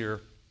pattern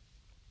here,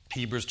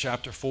 Hebrews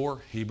chapter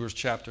 4, Hebrews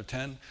chapter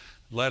 10.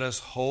 Let us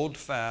hold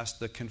fast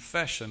the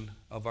confession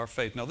of our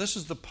faith. Now, this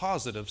is the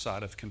positive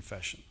side of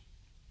confession.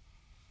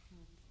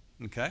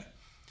 Okay?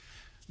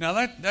 Now,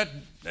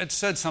 that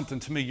said something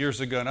to me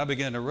years ago, and I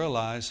began to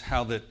realize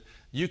how that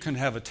you can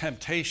have a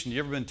temptation. You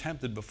ever been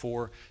tempted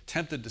before?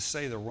 Tempted to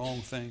say the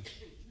wrong thing?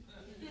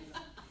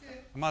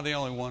 Am I the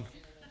only one?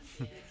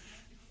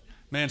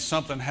 Man,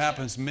 something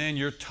happens. Man,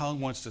 your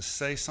tongue wants to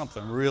say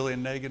something really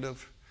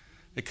negative.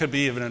 It could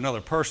be even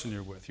another person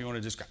you're with. You want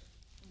to just go,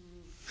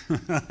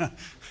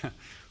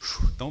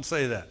 don't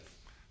say that.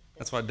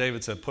 That's why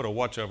David said, put a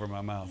watch over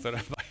my mouth.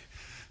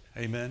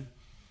 Amen.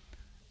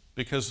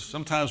 Because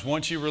sometimes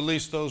once you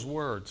release those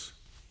words,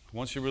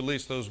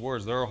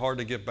 they're hard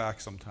to get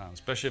back sometimes,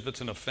 especially if it's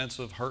an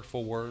offensive,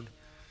 hurtful word.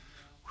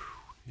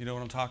 You know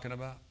what I'm talking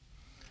about?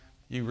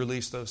 You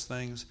release those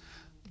things.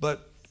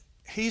 But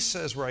he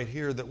says right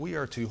here that we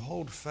are to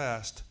hold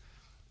fast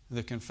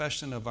the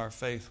confession of our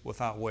faith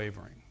without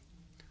wavering.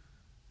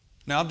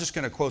 Now, I'm just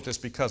going to quote this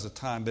because of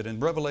time, but in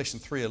Revelation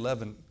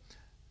 3:11,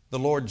 the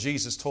Lord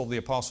Jesus told the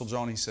Apostle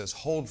John, he says,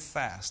 hold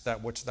fast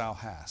that which thou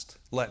hast.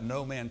 Let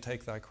no man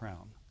take thy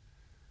crown.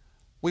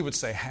 We would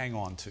say hang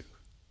on to.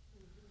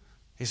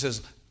 He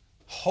says,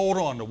 hold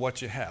on to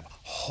what you have.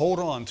 Hold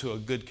on to a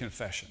good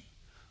confession.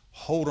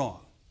 Hold on.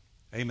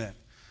 Amen.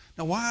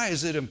 Now, why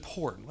is it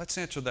important? Let's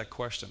answer that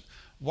question.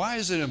 Why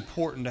is it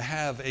important to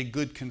have a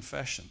good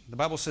confession? The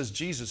Bible says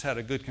Jesus had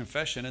a good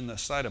confession in the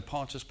sight of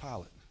Pontius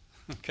Pilate.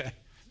 Okay?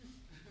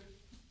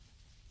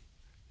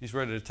 He's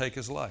ready to take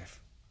his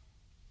life.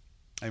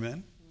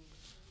 Amen?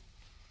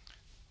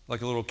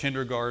 Like a little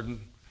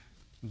kindergarten.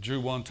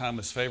 Drew one time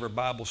his favorite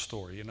Bible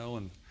story, and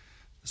the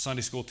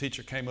Sunday school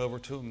teacher came over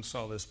to him and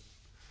saw this,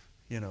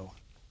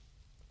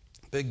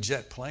 big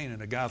jet plane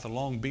and a guy with a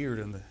long beard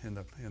in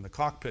the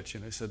cockpit.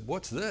 He said,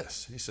 "What's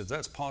this?" He said,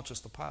 "That's Pontius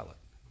the pilot."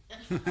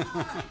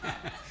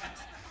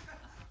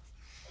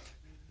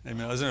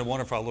 Amen. Isn't it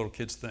wonderful how little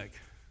kids think?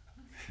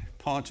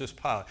 Pontius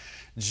Pilate.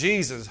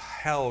 Jesus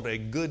held a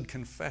good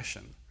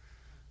confession.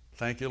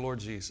 Thank you, Lord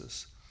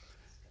Jesus.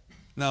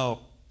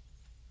 Now,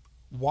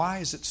 why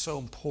is it so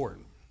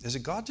important? Is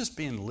it God just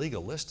being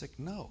legalistic?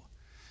 No.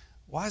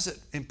 Why is it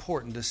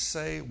important to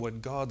say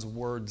what God's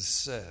Word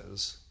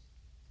says?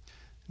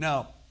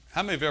 Now,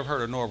 how many of you have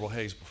heard of Norval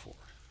Hayes before?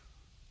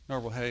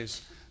 Norval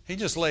Hayes. He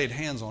just laid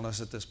hands on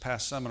us at this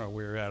past seminar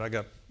we were at. I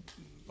got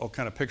all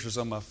kind of pictures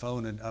on my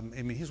phone, and I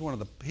mean, he's one of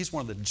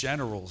the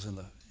generals in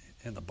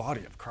the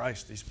body of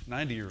Christ. He's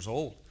 90 years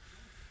old.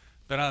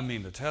 But I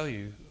mean to tell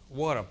you,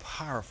 what a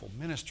powerful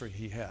ministry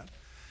he had.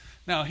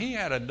 Now, he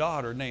had a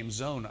daughter named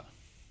Zona.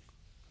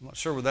 I'm not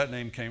sure where that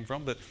name came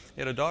from, but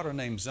he had a daughter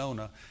named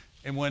Zona.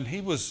 And when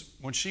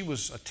she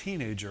was a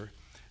teenager,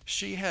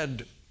 she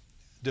had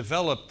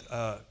developed,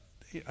 I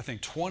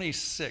think,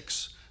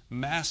 26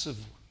 massive,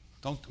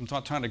 I'm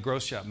not trying to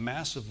gross you out,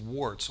 massive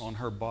warts on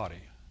her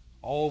body,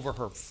 all over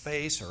her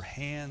face, her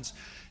hands.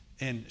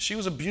 And she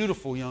was a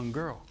beautiful young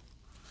girl.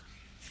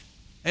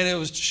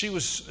 And she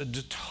was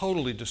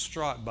totally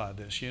distraught by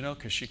this,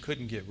 because she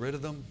couldn't get rid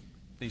of them,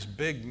 these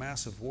big,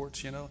 massive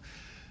warts,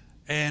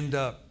 And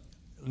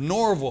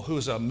Norval, who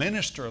was a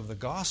minister of the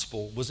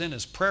gospel, was in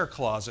his prayer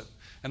closet.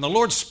 And the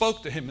Lord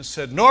spoke to him and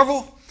said,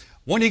 "Norval,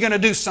 when are you going to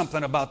do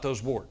something about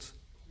those warts?"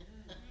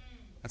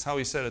 That's how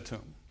he said it to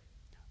him.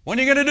 "When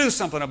are you going to do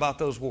something about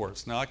those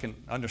warts?" Now, I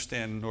can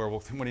understand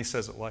Norval when he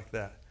says it like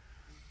that.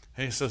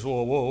 And he says,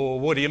 well,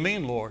 what do you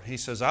mean, Lord? He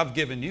says, "I've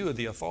given you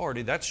the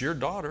authority. That's your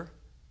daughter.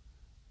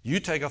 You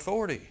take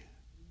authority."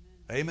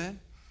 Amen.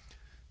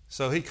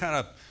 So he kind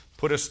of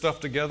put his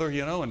stuff together,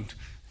 and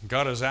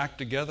got his act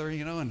together,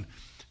 and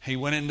he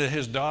went into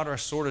his daughter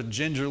sort of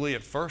gingerly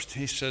at first.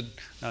 He said,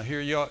 "Now here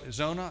you are,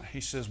 Zona."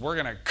 He says, "We're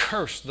going to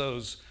curse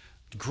those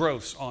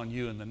growths on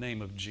you in the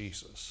name of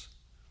Jesus."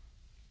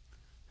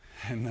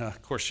 And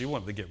of course, she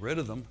wanted to get rid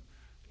of them,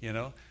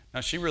 Now,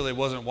 she really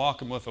wasn't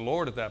walking with the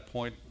Lord at that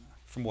point,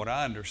 from what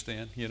I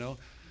understand,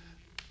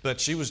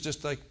 But she was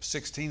just like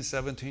 16,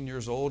 17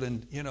 years old,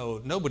 and,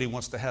 nobody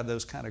wants to have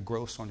those kind of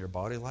growths on your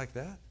body like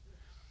that.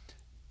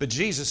 But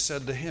Jesus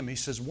said to him, he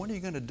says, "When are you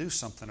going to do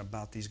something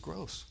about these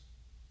growths?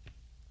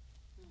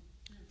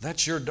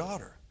 That's your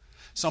daughter."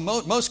 So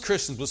most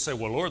Christians would say,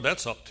 "Well, Lord,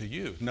 that's up to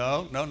you."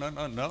 No.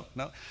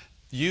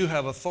 You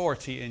have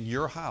authority in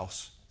your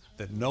house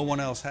that no one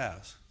else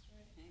has.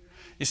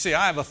 You see,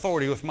 I have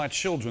authority with my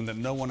children that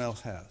no one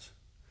else has.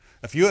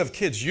 If you have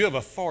kids, you have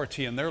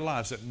authority in their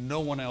lives that no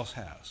one else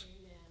has.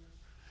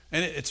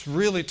 And it's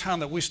really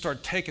time that we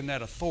start taking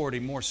that authority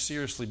more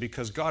seriously,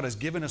 because God has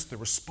given us the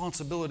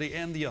responsibility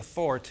and the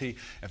authority.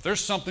 If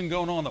there's something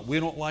going on that we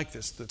don't like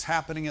that's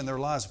happening in their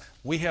lives,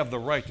 we have the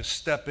right to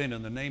step in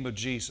the name of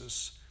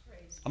Jesus.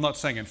 I'm not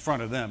saying in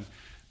front of them,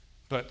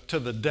 but to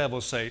the devil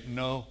say,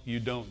 "No,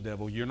 you don't,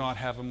 devil. You're not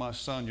having my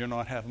son. You're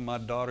not having my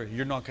daughter.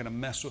 You're not going to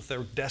mess with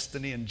their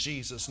destiny in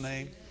Jesus'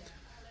 name."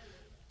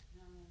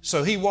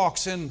 So he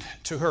walks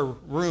into her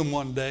room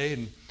one day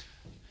and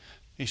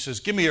he says,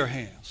 "Give me your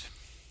hands."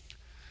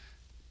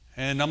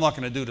 And I'm not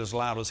going to do it as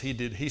loud as he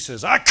did. He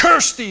says, "I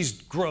curse these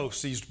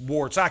growths, these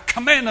warts. I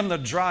command them to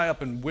dry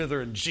up and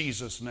wither in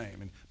Jesus'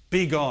 name. And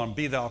be gone,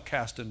 be thou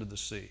cast into the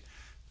sea,"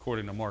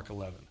 according to Mark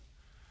 11.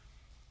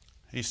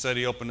 He said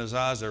he opened his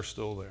eyes, they're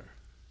still there.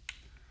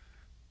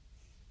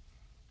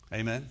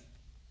 Amen.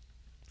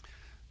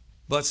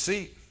 But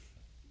see,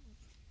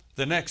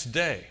 the next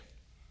day,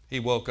 he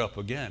woke up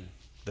again.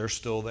 They're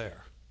still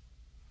there.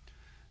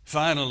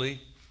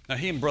 Finally, now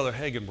he and Brother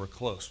Hagin were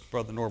close.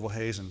 Brother Norval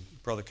Hayes and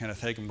Brother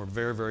Kenneth Hagin were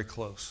very, very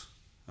close.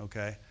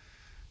 Okay?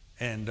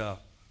 And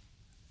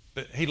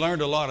but he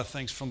learned a lot of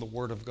things from the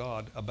Word of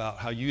God about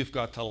how you've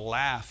got to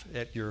laugh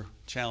at your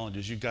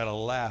challenges. You've got to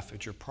laugh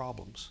at your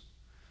problems.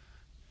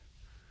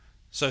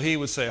 So he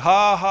would say,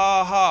 "Ha,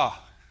 ha,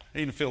 ha." He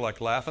didn't feel like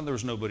laughing. There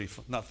was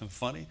nothing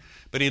funny.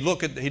 But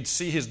he'd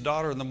see his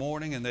daughter in the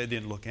morning and they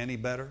didn't look any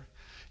better.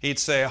 He'd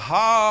say,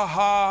 "Ha,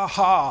 ha,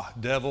 ha,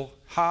 devil,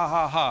 ha,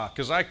 ha, ha,"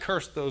 because I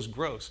cursed those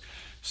growths.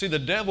 See, the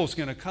devil's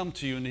going to come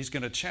to you and he's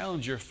going to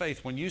challenge your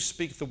faith. When you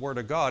speak the Word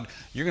of God,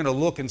 you're going to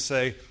look and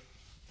say,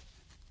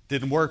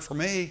 "Didn't work for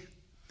me."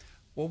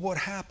 Well, what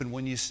happened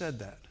when you said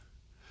that?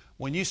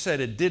 When you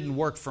said it didn't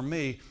work for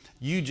me,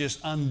 you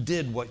just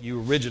undid what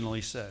you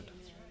originally said.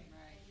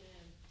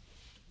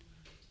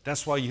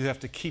 That's why you have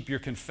to keep your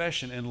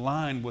confession in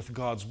line with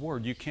God's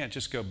Word. You can't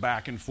just go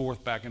back and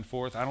forth, back and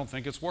forth. "I don't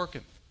think it's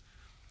working."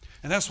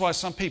 And that's why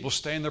some people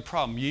stay in their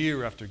problem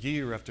year after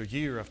year after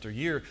year after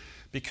year,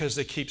 because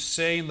they keep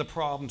saying the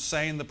problem,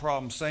 saying the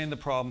problem, saying the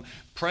problem,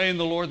 praying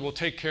the Lord will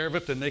take care of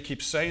it, then they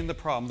keep saying the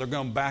problem. They're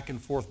going back and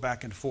forth,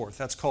 back and forth.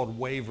 That's called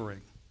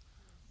wavering.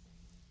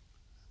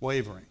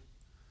 Wavering.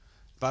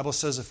 The Bible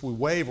says if we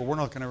waver, we're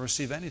not going to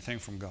receive anything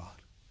from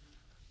God.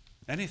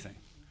 Anything.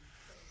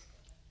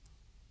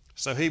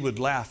 So he would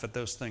laugh at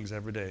those things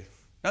every day.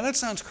 Now that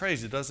sounds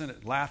crazy, doesn't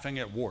it? Laughing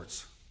at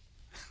warts.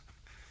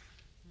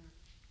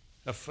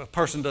 If a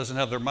person doesn't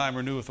have their mind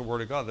renewed with the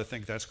Word of God, they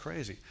think that's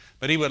crazy.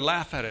 But he would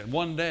laugh at it. And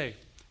one day,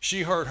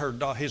 she heard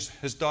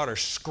his daughter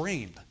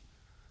scream.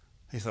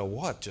 He thought,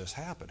 what just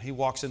happened? He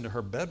walks into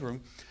her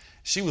bedroom.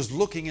 She was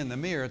looking in the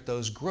mirror at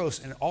those growths,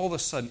 and all of a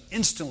sudden,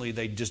 instantly,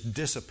 they just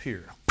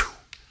disappeared.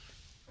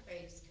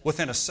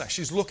 Within a second.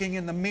 She's looking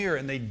in the mirror,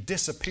 and they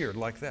disappeared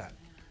like that.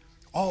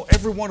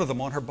 Every one of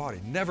them on her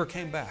body never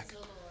came back.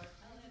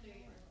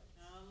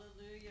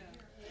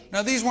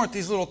 Now, these weren't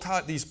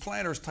these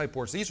planters type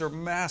warts. These are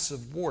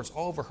massive warts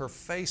all over her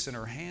face and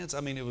her hands.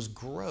 I mean, it was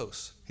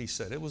gross, he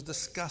said. It was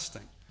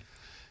disgusting.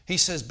 He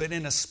says, but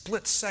in a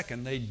split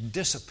second, they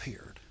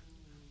disappeared.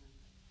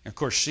 And of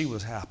course, she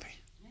was happy.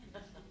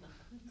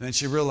 And then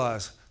she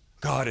realized,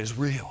 God is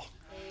real.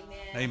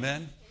 Amen.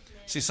 Amen.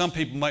 See, some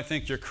people might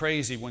think you're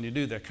crazy when you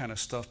do that kind of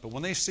stuff, but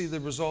when they see the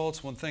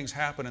results, when things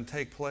happen and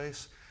take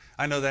place,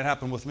 I know that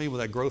happened with me with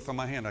that growth on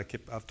my hand.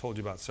 I've told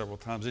you about it several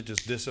times. It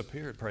just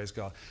disappeared, praise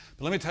God.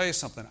 But let me tell you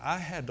something. I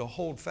had to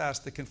hold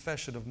fast the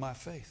confession of my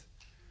faith.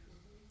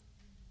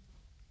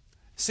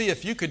 See,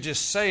 if you could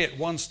just say it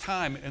one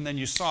time and then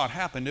you saw it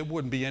happen, there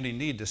wouldn't be any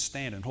need to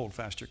stand and hold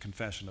fast your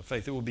confession of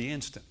faith. It would be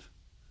instant.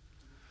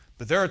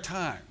 But there are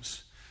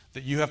times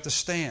that you have to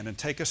stand and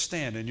take a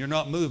stand, and you're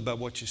not moved by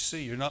what you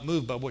see. You're not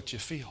moved by what you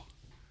feel.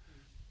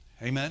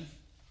 Amen?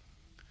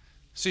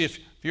 See, if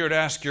you were to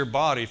ask your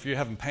body, if you're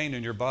having pain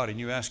in your body, and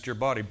you ask your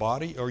body,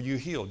 are you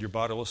healed? Your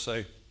body will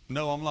say,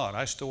 no, I'm not.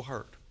 I still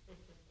hurt.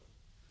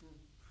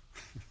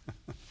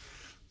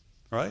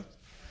 Right?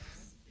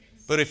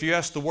 But if you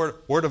ask the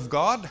word of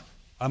God,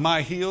 am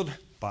I healed?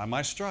 By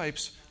my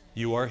stripes,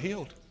 you are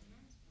healed.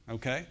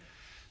 Okay?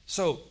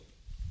 So,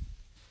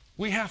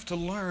 we have to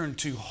learn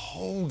to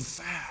hold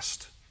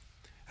fast.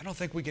 I don't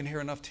think we can hear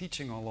enough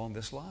teaching along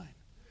this line.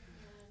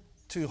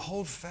 To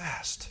hold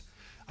fast.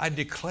 I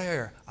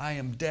declare I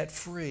am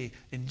debt-free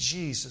in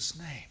Jesus'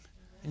 name.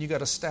 And you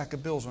got a stack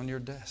of bills on your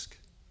desk.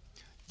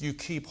 You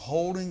keep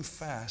holding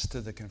fast to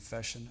the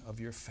confession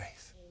of your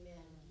faith.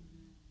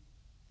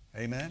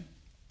 Amen? Amen?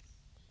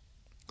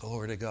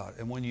 Glory to God.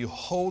 And when you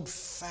hold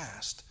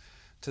fast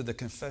to the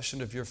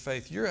confession of your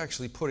faith, you're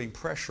actually putting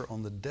pressure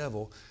on the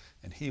devil,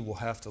 and he will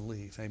have to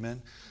leave.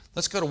 Amen?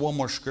 Let's go to one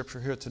more scripture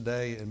here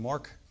today in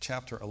Mark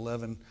chapter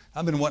 11.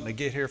 I've been wanting to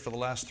get here for the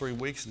last 3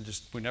 weeks,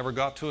 and we never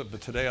got to it,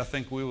 but today I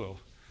think we will.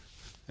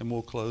 And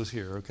we'll close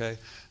here, okay?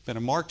 But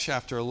in Mark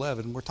chapter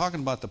 11, we're talking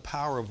about the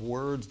power of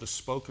words, the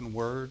spoken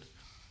word.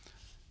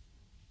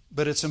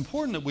 But it's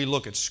important that we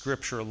look at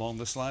Scripture along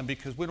this line,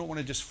 because we don't want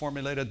to just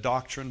formulate a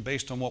doctrine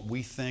based on what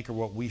we think or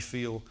what we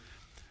feel.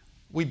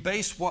 We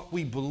base what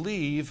we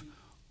believe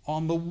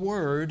on the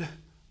Word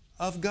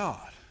of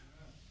God.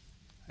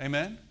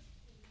 Amen?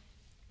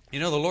 You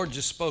know, the Lord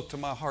just spoke to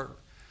my heart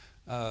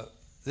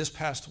this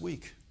past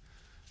week.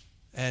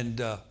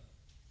 And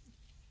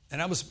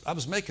I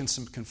was making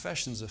some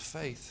confessions of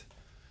faith.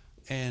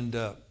 And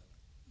the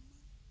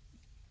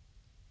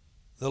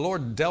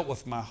Lord dealt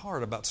with my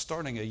heart about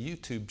starting a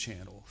YouTube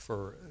channel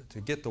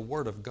to get the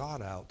Word of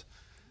God out.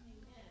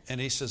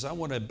 And He says, I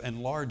want to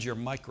enlarge your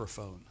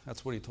microphone.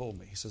 That's what He told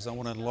me. He says, I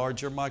want to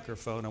enlarge your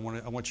microphone. I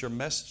want your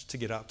message to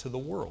get out to the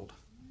world.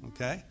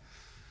 Okay?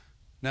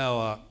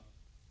 Now,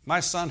 my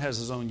son has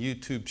his own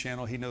YouTube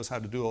channel. He knows how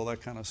to do all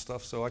that kind of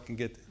stuff, so I can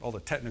get all the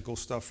technical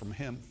stuff from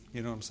him.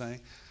 You know what I'm saying?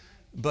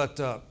 But,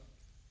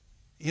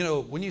 you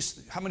know,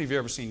 how many of you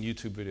have ever seen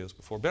YouTube videos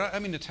before? But I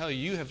mean to tell you,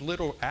 you have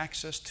little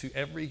access to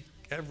every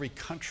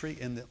country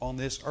on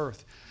this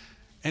earth.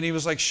 And he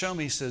was like, show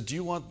me. He said, do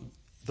you want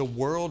the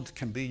world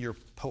can be your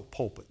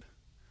pulpit?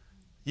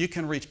 You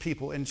can reach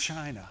people in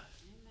China,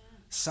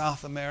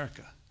 South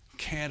America,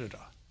 Canada,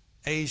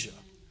 Asia.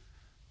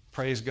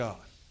 Praise God.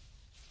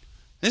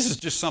 This is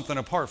just something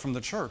apart from the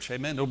church.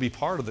 Amen. It'll be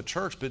part of the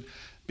church, but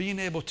being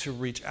able to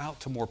reach out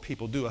to more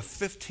people, do a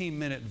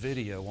 15-minute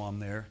video on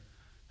there,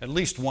 at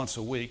least once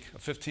a week, a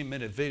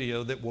 15-minute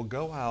video that will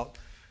go out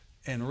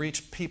and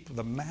reach people,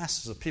 the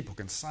masses of people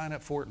can sign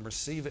up for it and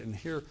receive it and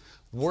hear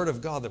the Word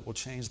of God that will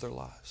change their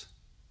lives.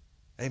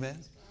 Amen.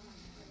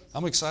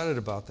 I'm excited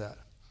about that.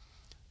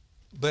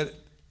 But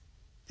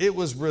it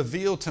was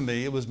revealed to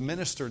me, it was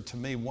ministered to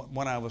me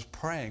when I was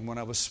praying, when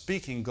I was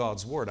speaking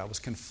God's Word. I was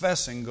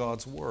confessing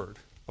God's Word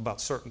about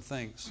certain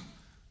things.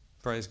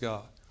 Praise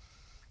God.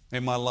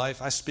 In my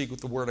life, I speak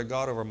with the Word of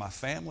God over my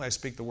family. I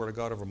speak the Word of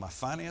God over my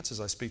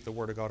finances. I speak the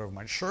Word of God over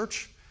my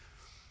church.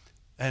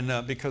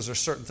 And because there's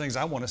certain things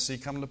I want to see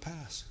come to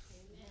pass.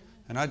 Amen.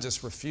 And I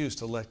just refuse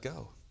to let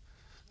go.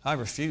 I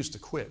refuse to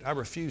quit. I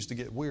refuse to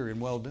get weary in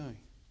well-doing.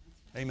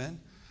 Amen.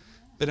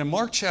 But in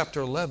Mark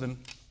chapter 11,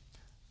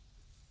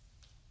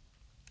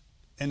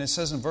 and it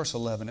says in verse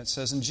 11, it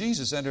says, and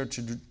Jesus entered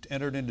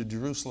into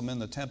Jerusalem in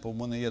the temple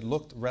when he had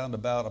looked round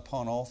about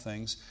upon all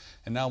things.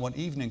 And now when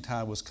evening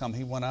tide was come,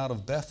 he went out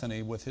of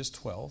Bethany with the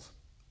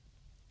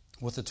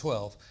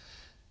 12.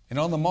 And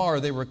on the morrow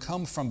they were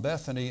come from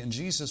Bethany, and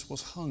Jesus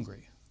was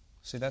hungry.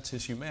 See, that's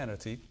his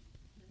humanity.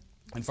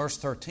 In verse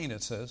 13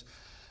 it says,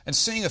 and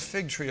seeing a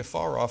fig tree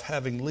afar off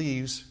having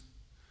leaves,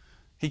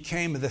 he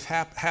came that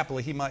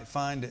happily he might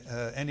find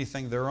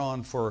anything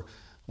thereon, for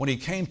When he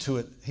came to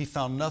it, he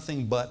found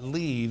nothing but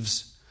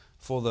leaves,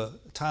 for the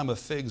time of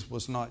figs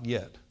was not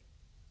yet.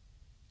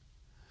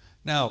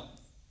 Now,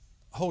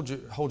 hold your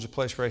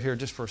place right here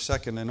just for a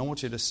second, and I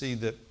want you to see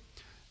that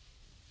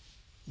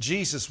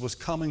Jesus was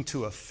coming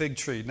to a fig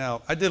tree.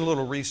 Now, I did a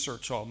little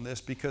research on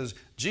this because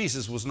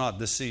Jesus was not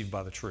deceived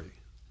by the tree.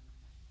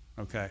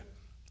 Okay?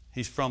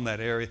 He's from that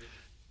area.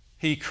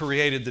 He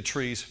created the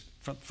trees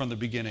from the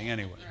beginning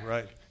anyway,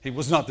 right? He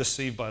was not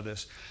deceived by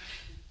this.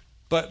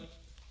 But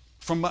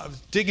from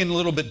digging a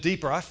little bit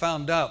deeper, I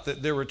found out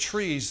that there were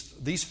trees,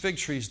 these fig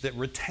trees that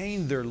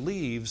retained their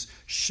leaves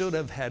should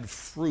have had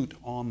fruit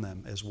on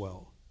them as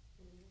well.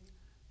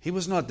 He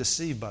was not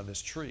deceived by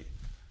this tree.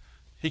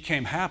 He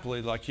came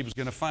happily like he was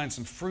going to find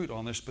some fruit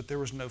on this, but there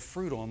was no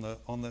fruit on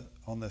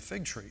the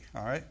fig tree.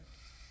 All right?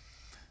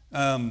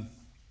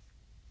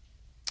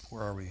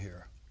 Where are we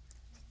here?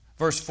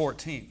 Verse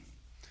 14.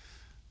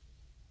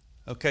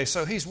 Okay,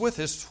 so he's with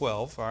his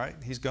 12, all right?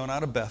 He's gone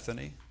out of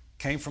Bethany,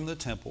 came from the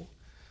temple,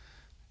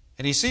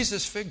 and he sees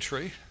this fig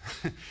tree.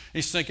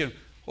 He's thinking,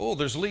 oh,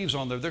 there's leaves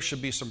on there. There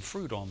should be some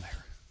fruit on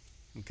there.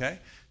 Okay?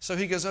 So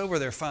he goes over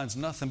there, finds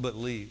nothing but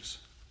leaves.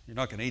 You're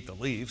not going to eat the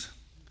leaves.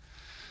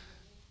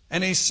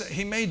 And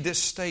he made this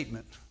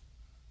statement.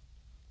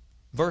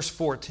 Verse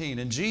 14,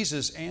 and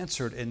Jesus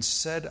answered and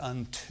said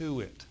unto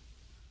it.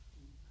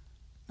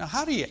 Now,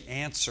 how do you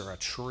answer a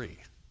tree?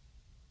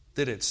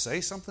 Did it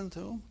say something to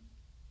him?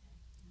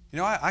 You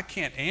know, I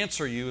can't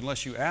answer you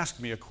unless you ask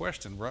me a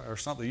question, right? Or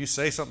something. You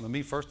say something to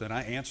me first, then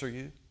I answer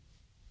you.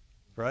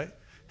 Right?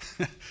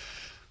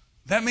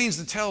 That means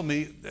to tell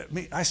me,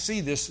 I see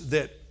this,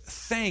 that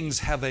things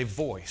have a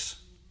voice.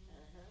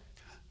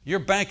 Your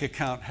bank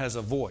account has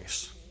a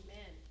voice.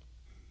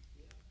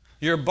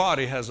 Your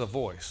body has a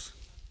voice.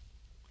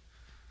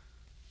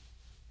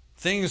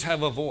 Things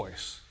have a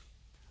voice.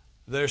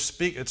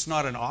 It's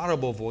not an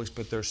audible voice,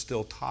 but they're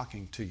still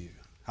talking to you.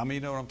 How many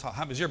of you know what I'm talking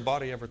about? Has your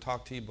body ever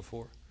talked to you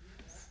before?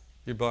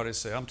 Your body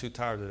say, I'm too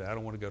tired today. I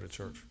don't want to go to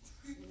church.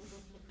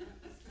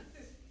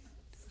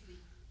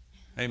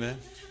 Amen.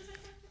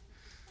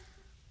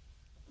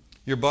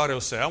 Your body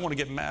will say, I want to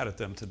get mad at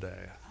them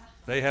today.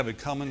 They have it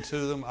coming to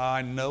them.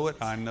 I know it.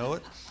 I know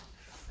it.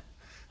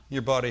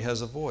 Your body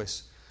has a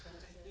voice.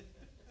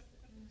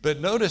 But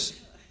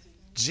notice,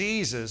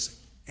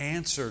 Jesus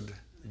answered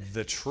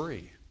the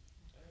tree.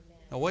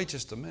 Now wait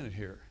just a minute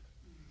here.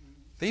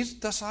 These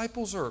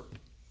disciples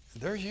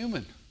they're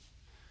human.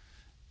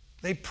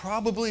 They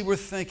probably were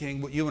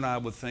thinking what you and I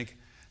would think,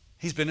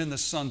 he's been in the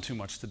sun too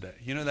much today.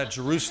 You know that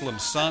Jerusalem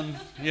sun?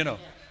 You know,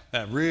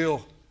 that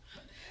real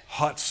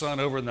hot sun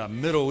over in the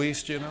Middle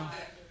East, you know?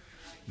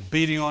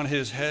 Beating on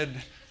his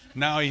head.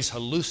 Now he's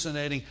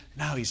hallucinating.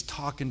 Now he's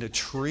talking to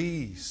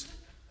trees.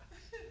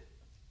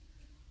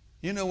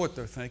 You know what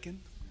they're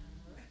thinking.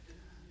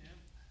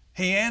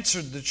 He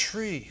answered the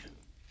tree.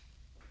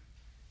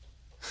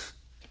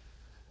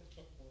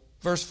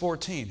 Verse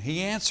 14,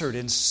 he answered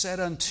and said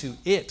unto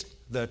it,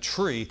 the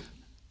tree,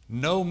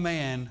 no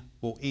man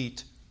will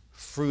eat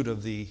fruit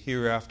of thee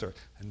hereafter.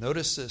 And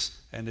notice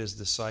this, and his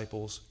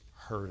disciples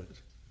heard it.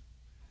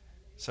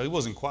 So he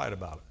wasn't quiet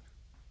about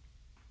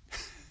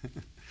it.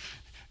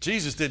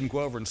 Jesus didn't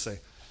go over and say,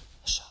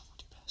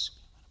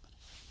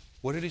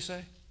 what did he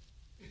say?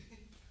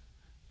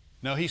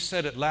 No, he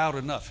said it loud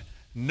enough.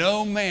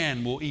 No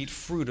man will eat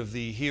fruit of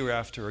thee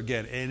hereafter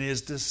again. And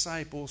his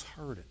disciples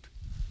heard it.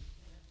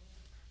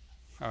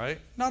 All right?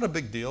 Not a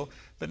big deal.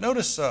 But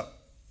notice,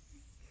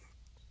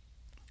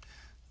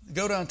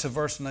 go down to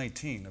verse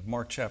 19 of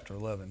Mark chapter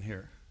 11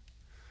 here.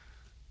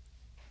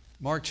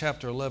 Mark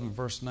chapter 11,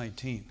 verse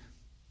 19.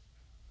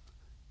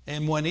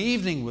 And when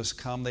evening was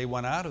come, they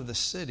went out of the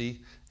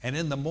city, and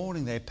in the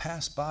morning they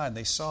passed by, and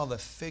they saw the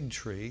fig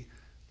tree.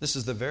 This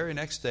is the very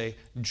next day,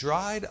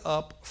 dried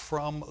up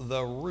from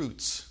the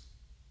roots.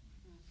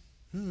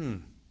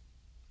 And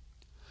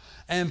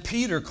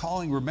Peter,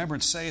 calling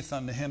remembrance, saith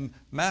unto him,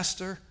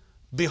 Master,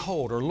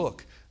 behold, or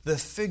look, the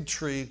fig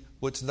tree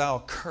which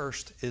thou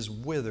cursed is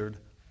withered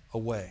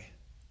away.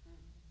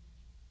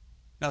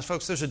 Now,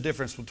 folks, there's a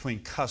difference between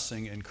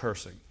cussing and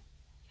cursing.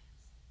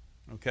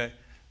 Okay?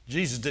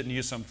 Jesus didn't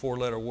use some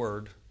four-letter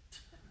word.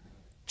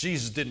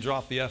 Jesus didn't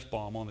drop the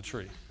F-bomb on the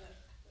tree.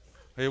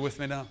 Are you with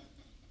me now?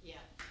 Yeah.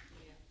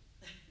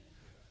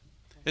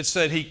 It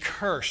said he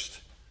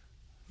cursed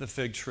the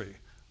fig tree.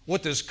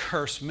 What does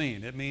curse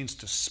mean? It means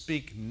to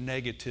speak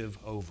negative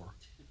over.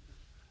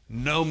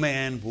 No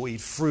man will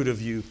eat fruit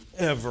of you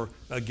ever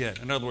again.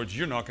 In other words,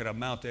 you're not going to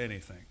amount to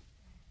anything.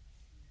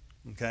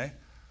 Okay?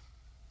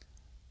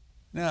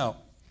 Now,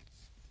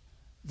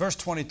 verse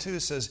 22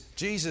 says,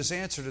 Jesus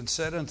answered and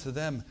said unto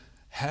them,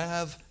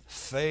 have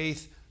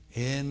faith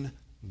in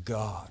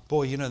God.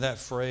 Boy, you know that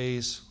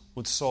phrase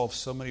would solve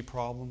so many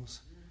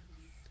problems.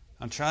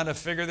 I'm trying to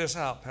figure this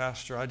out,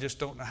 Pastor. I just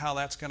don't know how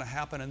that's going to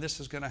happen and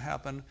this is going to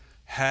happen.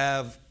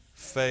 Have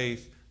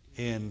faith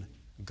in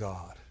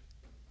God.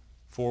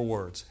 4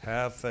 words.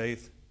 Have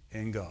faith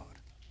in God.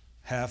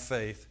 Have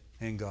faith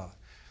in God.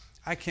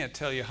 I can't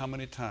tell you how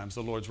many times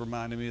the Lord's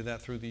reminded me of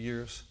that through the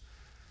years.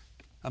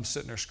 I'm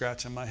sitting there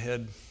scratching my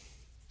head.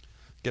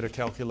 get a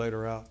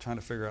calculator out, trying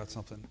to figure out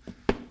something.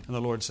 And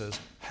the Lord says,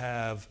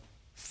 have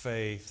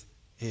faith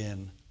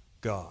in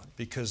God.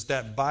 Because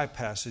that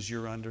bypasses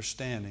your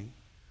understanding,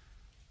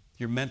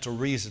 your mental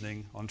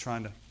reasoning on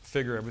trying to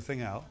figure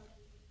everything out.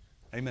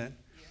 Amen.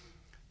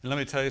 And let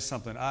me tell you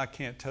something. I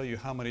can't tell you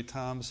how many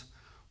times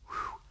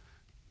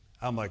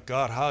I'm like,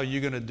 God, how are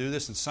you going to do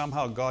this? And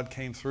somehow God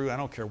came through. I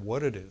don't care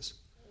what it is.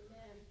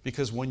 Amen.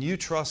 Because when you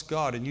trust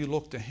God and you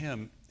look to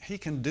Him, He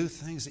can do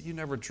things that you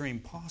never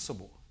dreamed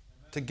possible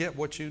to get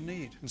what you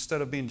need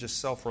instead of being just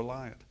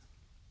self-reliant.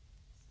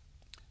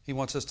 He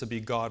wants us to be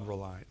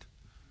God-reliant.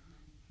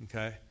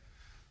 Okay?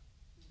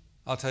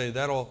 I'll tell you,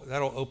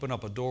 that'll open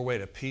up a doorway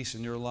to peace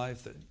in your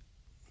life. That,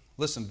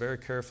 listen very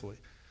carefully.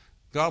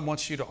 God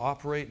wants you to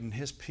operate in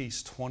His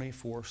peace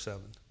 24/7.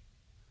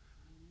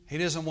 He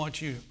doesn't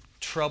want you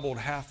troubled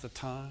half the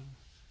time,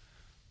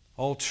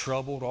 all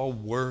troubled, all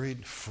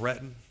worried,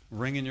 fretting,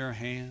 wringing your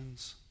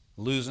hands,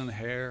 losing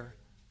hair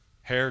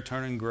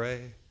turning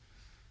gray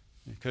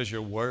because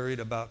you're worried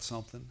about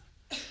something.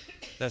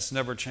 That's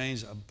never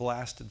changed a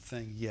blasted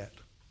thing yet.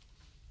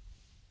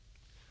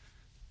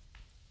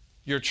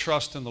 Your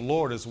trust in the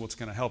Lord is what's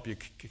going to help you.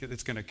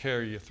 It's going to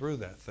carry you through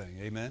that thing.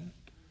 Amen?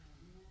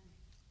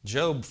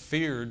 Job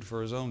feared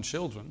for his own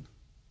children.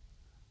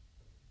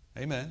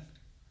 Amen.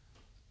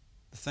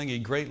 The thing he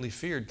greatly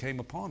feared came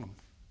upon him.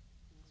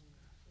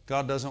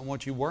 God doesn't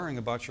want you worrying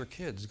about your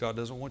kids. God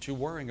doesn't want you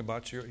worrying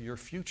about your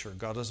future.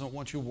 God doesn't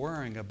want you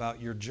worrying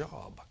about your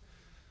job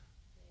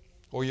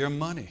or your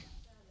money.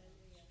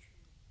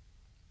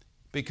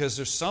 Because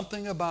there's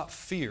something about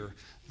fear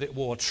that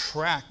will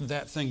attract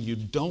that thing you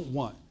don't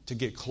want to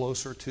get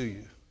closer to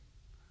you.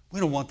 We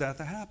don't want that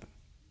to happen.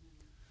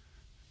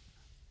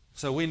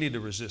 So we need to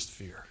resist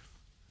fear.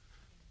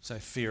 Say,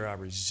 fear, I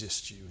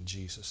resist you in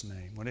Jesus'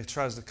 name. When it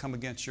tries to come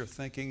against your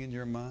thinking in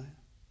your mind,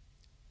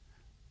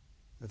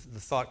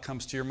 the thought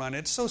comes to your mind.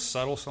 It's so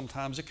subtle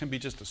sometimes. It can be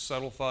just a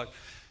subtle thought.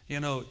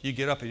 You know, you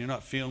get up and you're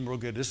not feeling real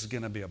good. This is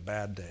going to be a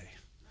bad day.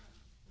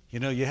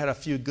 You know, you had a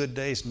few good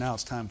days. Now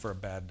it's time for a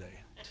bad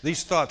day.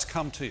 These thoughts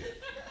come to you.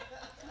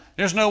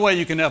 There's no way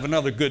you can have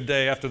another good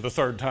day after the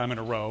third time in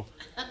a row.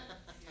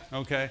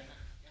 Okay?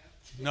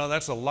 No,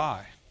 that's a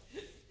lie.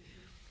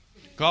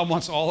 God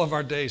wants all of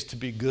our days to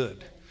be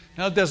good.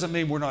 Now, it doesn't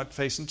mean we're not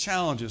facing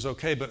challenges,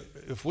 okay? But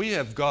if we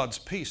have God's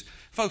peace,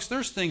 folks,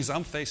 there's things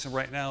I'm facing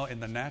right now in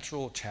the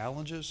natural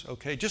challenges,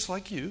 okay? Just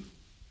like you.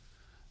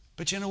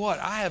 But you know what?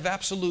 I have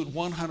absolute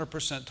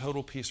 100%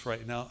 total peace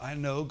right now. I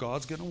know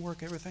God's going to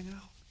work everything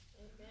out.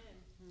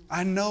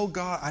 I know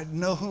God, I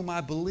know whom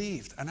I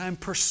believed, and I'm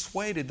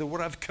persuaded that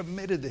what I've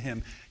committed to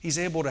Him, He's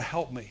able to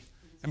help me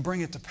and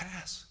bring it to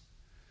pass.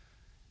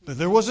 But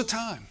there was a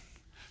time,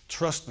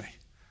 trust me,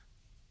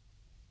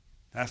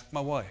 ask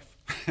my wife,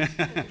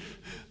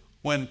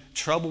 when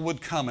trouble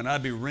would come and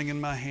I'd be wringing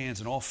my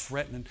hands and all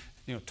fretting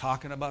and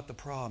talking about the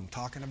problem,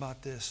 talking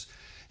about this.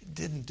 It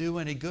didn't do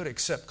any good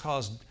except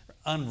cause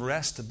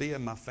unrest to be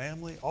in my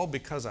family, all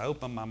because I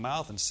opened my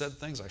mouth and said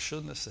things I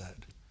shouldn't have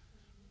said.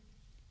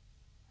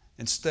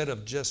 Instead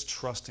of just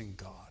trusting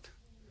God.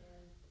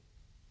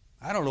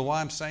 I don't know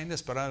why I'm saying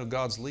this, but I know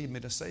God's leading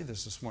me to say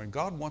this morning.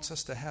 God wants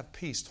us to have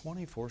peace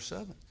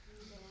 24/7.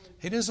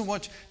 He doesn't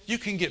want you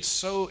can get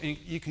so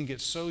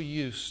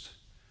used.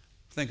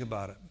 Think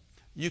about it.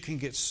 You can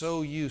get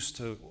so used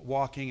to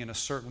walking in a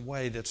certain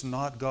way that's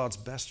not God's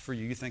best for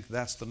you. You think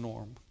that's the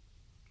norm.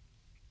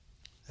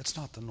 That's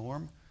not the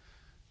norm.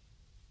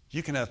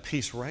 You can have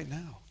peace right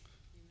now.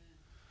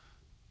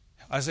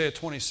 Isaiah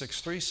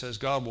 26:3 says,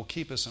 God will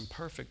keep us in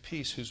perfect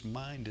peace whose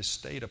mind is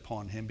stayed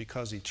upon Him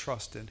because he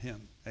trusts in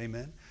Him.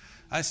 Amen.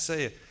 I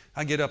say it.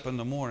 I get up in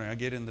the morning. I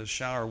get in the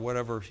shower,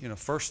 whatever.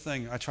 First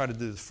thing, I try to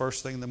do the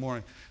first thing in the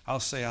morning. I'll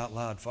say out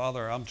loud,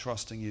 Father, I'm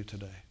trusting you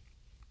today.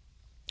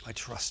 I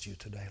trust you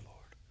today,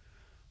 Lord.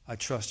 I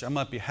trust you. I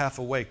might be half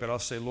awake, but I'll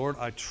say, Lord,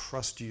 I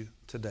trust you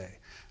today.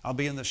 I'll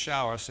be in the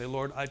shower. I'll say,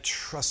 Lord, I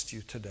trust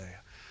you today.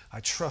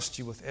 I trust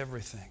you with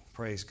everything.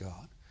 Praise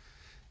God.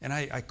 And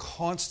I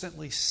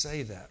constantly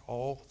say that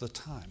all the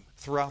time,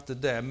 throughout the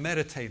day. I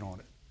meditate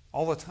on it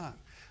all the time.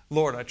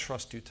 Lord, I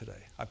trust you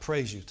today. I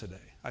praise you today.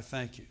 I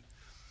thank you.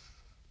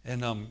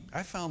 And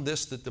I found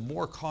this, that the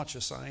more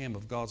conscious I am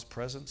of God's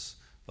presence,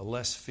 the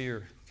less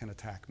fear can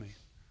attack me.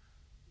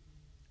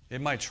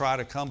 It might try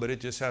to come, but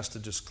it just has to,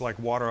 just like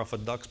water off a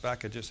duck's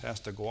back, it just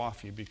has to go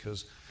off you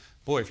because,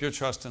 boy, if you're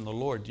trusting the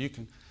Lord, you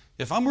can.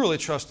 If I'm really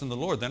trusting the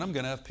Lord, then I'm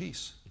going to have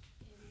peace.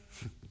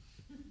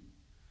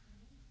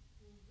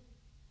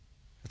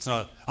 It's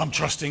not, I'm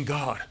trusting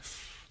God.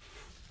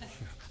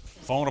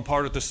 Falling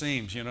apart at the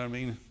seams, you know what I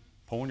mean?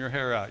 Pulling your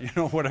hair out,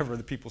 whatever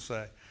the people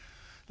say.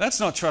 That's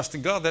not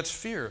trusting God, that's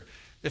fear.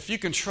 If you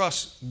can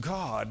trust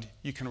God,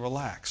 you can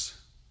relax.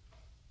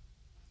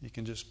 You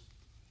can just,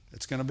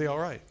 it's going to be all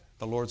right.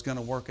 The Lord's going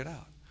to work it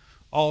out.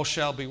 All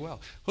shall be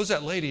well. Who's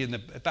that lady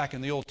back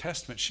in the Old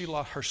Testament?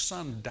 Her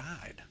son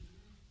died.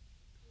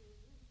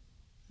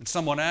 And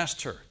someone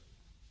asked her,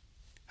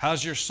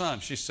 how's your son?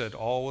 She said,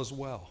 all is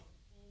well.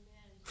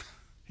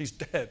 He's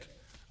dead.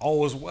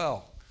 All is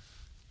well.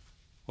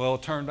 Well,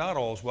 it turned out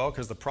all was well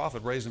because the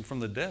prophet raised him from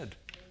the dead.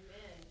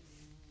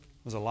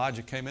 Because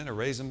Elijah came in and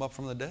raised him up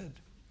from the dead.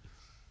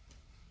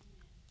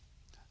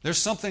 There's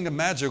something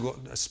magical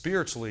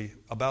spiritually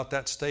about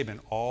that statement,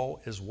 all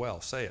is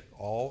well. Say it,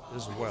 all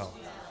is well.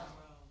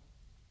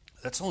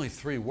 That's only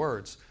 3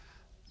 words.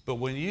 But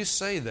when you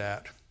say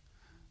that,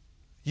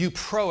 you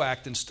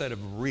proact instead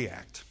of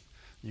react.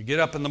 You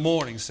get up in the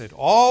morning and say,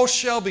 all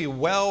shall be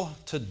well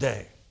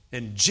today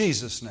in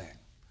Jesus' name.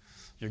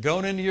 You're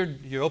going into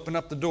you open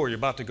up the door, you're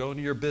about to go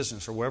into your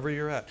business or wherever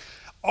you're at.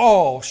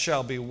 All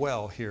shall be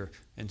well here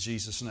in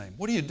Jesus' name.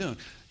 What are you doing?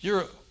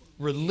 You're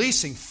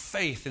releasing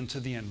faith into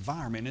the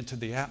environment, into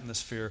the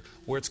atmosphere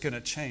where it's going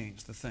to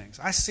change the things.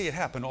 I see it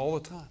happen all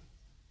the time.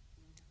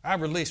 I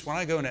release, when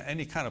I go into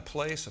any kind of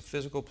place, a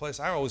physical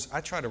place,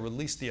 I try to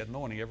release the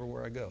anointing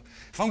everywhere I go.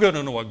 If I'm going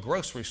into a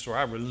grocery store,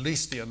 I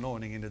release the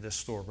anointing into this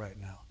store right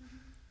now.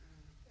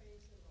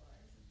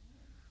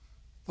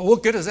 Well,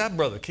 what good is that,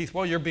 Brother Keith?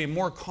 Well, you're being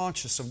more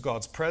conscious of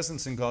God's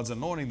presence and God's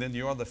anointing than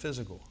you are the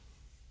physical.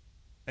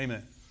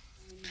 Amen.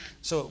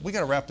 So we got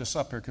to wrap this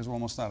up here because we're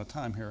almost out of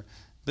time here.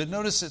 But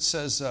notice it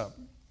says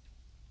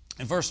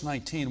in verse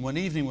 19, when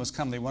evening was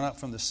come, they went up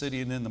from the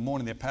city, and in the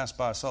morning they passed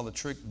by, saw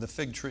the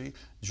fig tree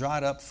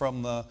dried up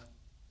from the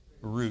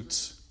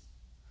roots.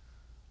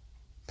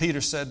 Peter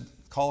said,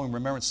 calling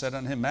remembrance, said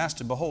unto him,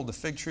 Master, behold, the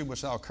fig tree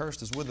which thou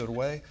cursed is withered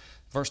away.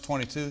 Verse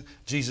 22,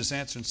 Jesus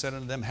answered and said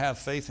unto them, have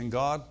faith in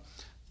God.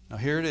 Now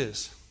here it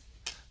is.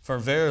 For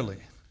verily,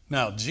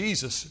 now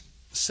Jesus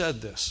said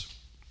this.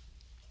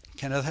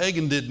 Kenneth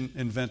Hagin didn't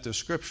invent this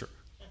scripture.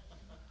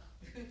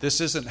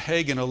 This isn't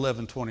Hagin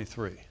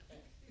 11:23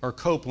 or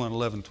Copeland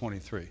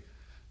 11:23.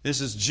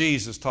 This is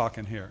Jesus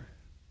talking here.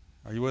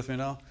 Are you with me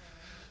now?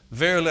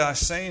 Verily I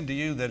say unto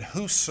you that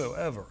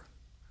whosoever,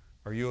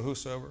 are you a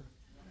whosoever?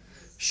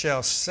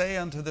 Shall say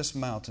unto this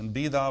mountain,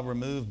 be thou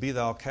removed, be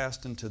thou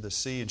cast into the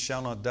sea, and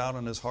shall not doubt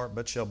in his heart,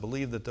 but shall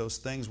believe that those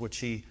things which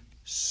he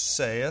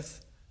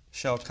saith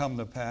shall come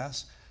to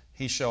pass,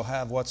 he shall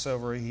have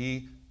whatsoever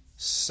he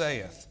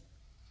saith.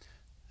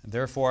 And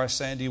therefore I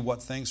say unto you,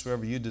 what things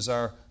soever you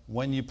desire,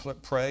 when you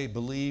pray,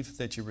 believe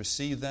that you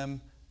receive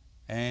them,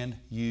 and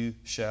you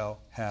shall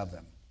have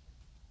them.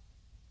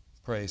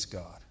 Praise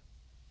God.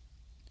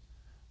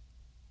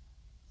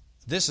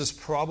 This is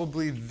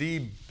probably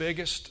the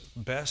biggest,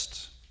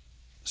 best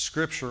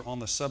scripture on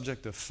the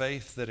subject of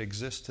faith that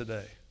exists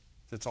today.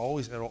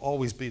 It'll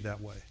always be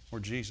that way. Or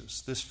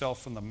Jesus. This fell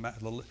from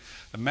the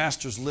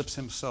Master's lips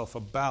himself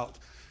about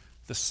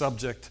the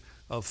subject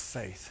of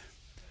faith.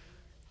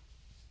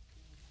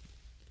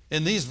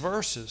 In these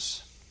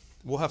verses,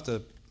 we'll have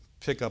to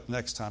pick up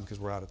next time because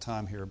we're out of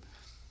time here.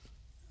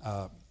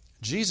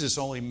 Jesus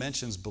only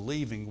mentions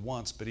believing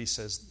once, but he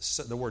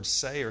says the word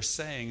say or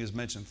saying is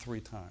mentioned 3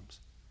 times.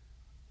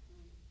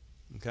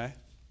 Okay?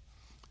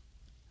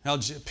 Now,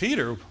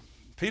 Peter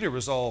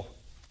was all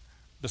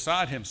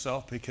beside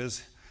himself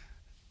because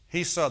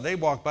he saw they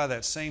walked by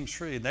that same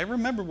tree. They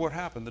remembered what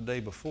happened the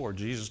day before.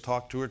 Jesus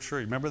talked to a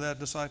tree. Remember that,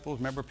 disciples?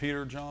 Remember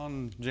Peter,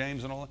 John,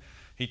 James, and all that?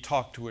 He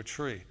talked to a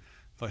tree.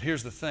 But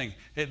here's the thing.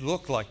 It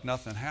looked like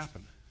nothing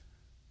happened.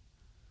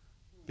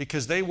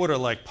 Because they would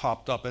have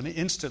popped up and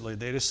instantly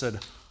they just said,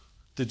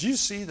 did you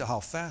see how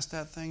fast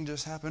that thing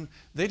just happened?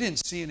 They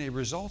didn't see any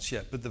results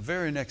yet. But the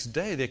very next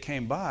day they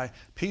came by,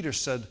 Peter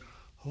said,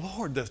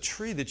 Lord, the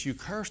tree that you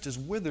cursed is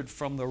withered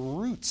from the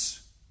roots.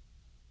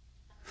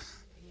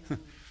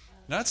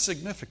 That's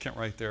significant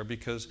right there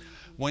because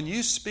when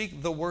you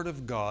speak the Word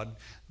of God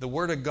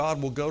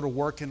will go to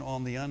working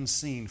on the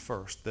unseen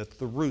first, that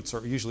the roots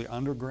are usually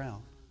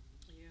underground.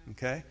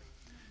 Okay?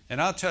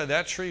 And I'll tell you,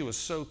 that tree was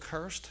so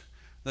cursed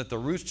that the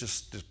roots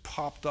just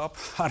popped up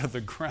out of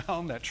the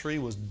ground. That tree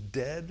was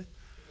dead.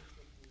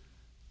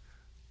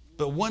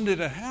 But when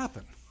did it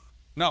happen?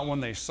 Not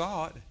when they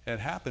saw it. It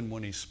happened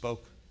when he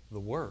spoke the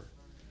word.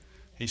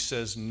 He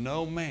says,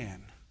 no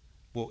man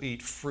will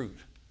eat fruit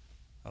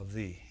of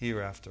thee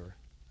hereafter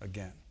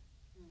again.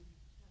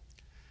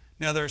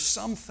 Now there are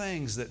some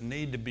things that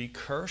need to be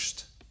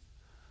cursed,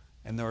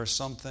 and there are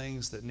some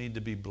things that need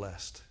to be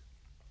blessed.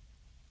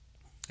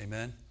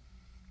 Amen?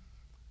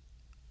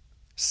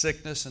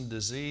 Sickness and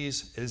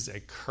disease is a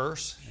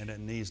curse, and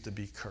it needs to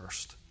be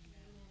cursed.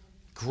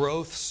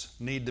 Growths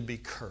need to be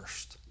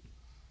cursed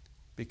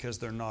because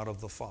they're not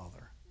of the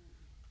Father.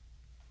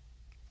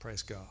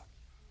 Praise God.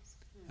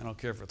 I don't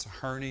care if it's a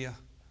hernia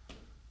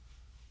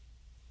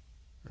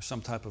or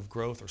some type of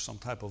growth or some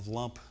type of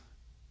lump.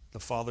 The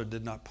Father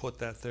did not put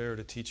that there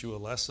to teach you a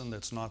lesson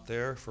that's not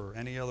there for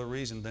any other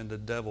reason than the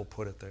devil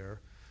put it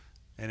there,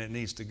 and it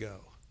needs to go.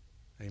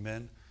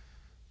 Amen?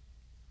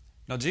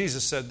 Now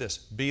Jesus said this,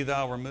 be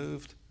thou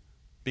removed,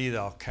 be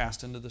thou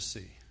cast into the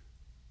sea.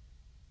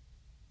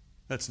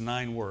 That's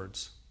 9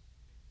 words.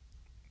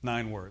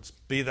 9 words.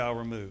 Be thou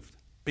removed,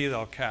 be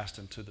thou cast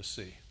into the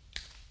sea.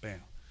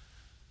 Bam.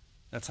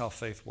 That's how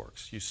faith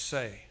works. You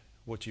say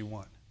what you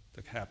want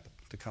to happen,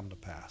 to come to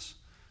pass.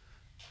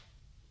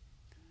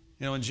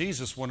 You know, when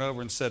Jesus went over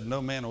and said,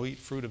 no man will eat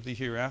fruit of thee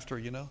hereafter,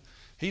 he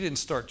didn't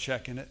start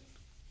checking it.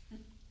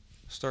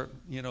 Start,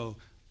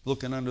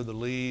 looking under the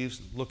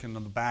leaves, looking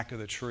on the back of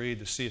the tree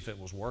to see if it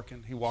was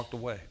working. He walked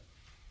away.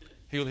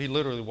 He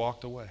literally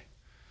walked away.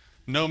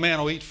 No man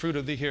will eat fruit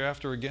of thee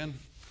hereafter again.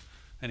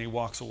 And he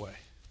walks away.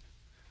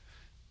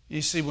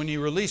 You see, when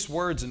you release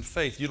words in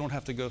faith, you don't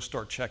have to go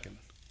start checking.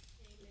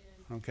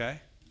 Okay?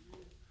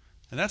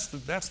 And that's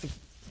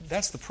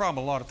the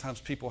problem a lot of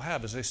times people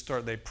have is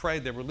they pray,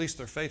 they release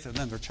their faith, and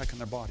then they're checking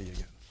their body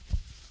again.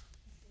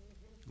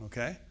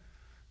 Okay?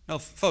 Now,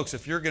 folks,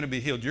 if you're going to be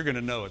healed, you're going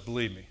to know it,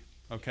 believe me.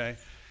 Okay?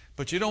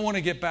 But you don't want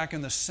to get back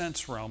in the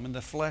sense realm, in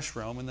the flesh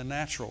realm, in the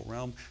natural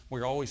realm,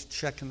 where you're always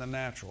checking the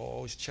natural,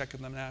 always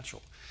checking the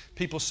natural.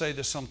 People say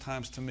this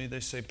sometimes to me. They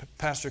say,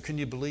 Pastor, can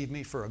you believe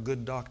me for a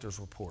good doctor's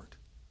report?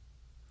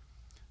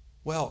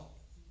 Well,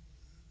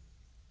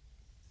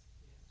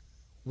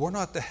 we're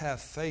not to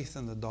have faith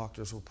in the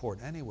doctor's report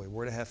anyway.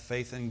 We're to have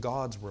faith in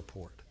God's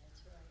report.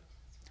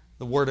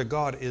 The Word of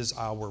God is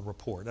our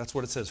report. That's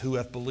what it says, who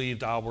hath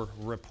believed our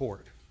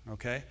report.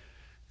 Okay?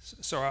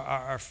 So,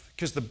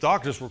 because the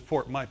doctor's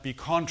report might be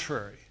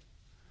contrary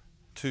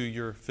to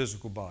your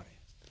physical body.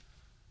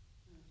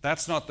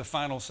 That's not the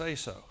final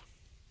say-so.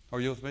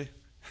 Are you with me?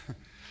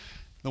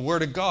 The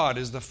Word of God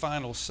is the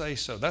final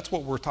say-so. That's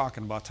what we're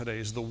talking about today,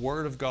 is the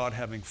Word of God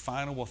having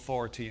final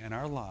authority in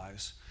our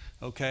lives.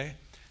 Okay?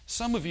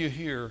 Some of you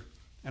here,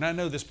 and I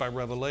know this by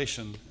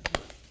revelation,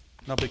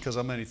 not because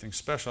I'm anything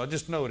special, I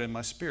just know it in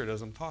my spirit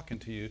as I'm talking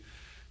to you.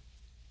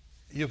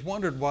 You've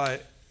wondered why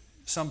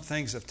some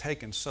things have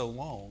taken so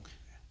long,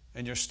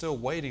 and you're still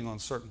waiting on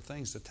certain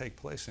things to take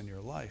place in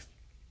your life.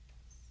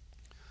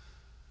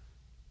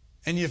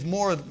 And you've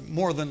more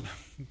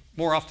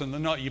often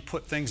than not, you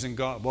put things in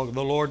God. Well,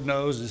 the Lord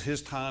knows is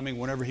His timing,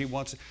 whenever He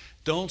wants it.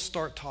 Don't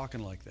start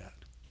talking like that.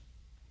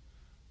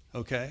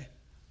 Okay?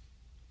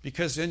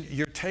 Because then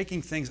you're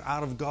taking things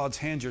out of God's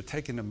hands, you're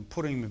taking them,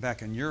 putting them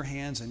back in your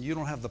hands, and you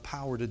don't have the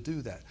power to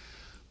do that.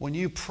 When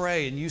you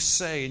pray and you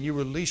say and you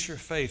release your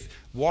faith,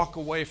 walk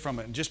away from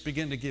it and just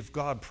begin to give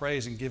God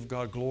praise and give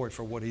God glory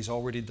for what He's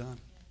already done.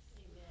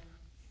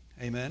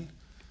 Amen. Amen.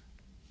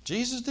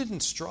 Jesus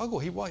didn't struggle.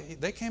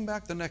 They came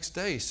back the next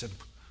day. He said,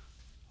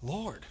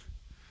 Lord.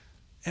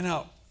 And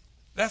now,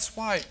 that's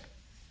why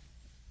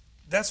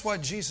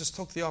Jesus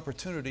took the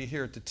opportunity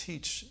here to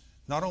teach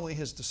not only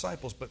His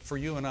disciples, but for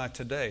you and I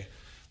today,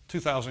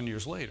 2,000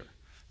 years later.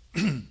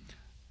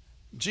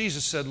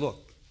 Jesus said,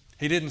 look,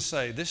 He didn't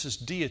say, this is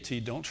deity,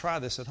 don't try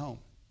this at home.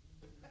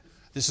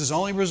 This is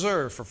only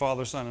reserved for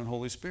Father, Son, and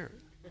Holy Spirit.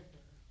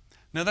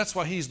 Now that's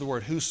why He's the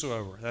word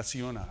whosoever. That's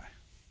you and I.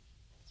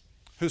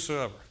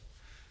 Whosoever.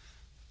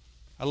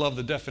 I love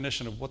the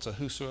definition of what's a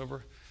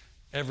whosoever.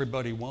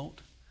 Everybody won't.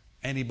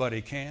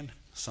 Anybody can.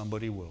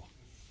 Somebody will.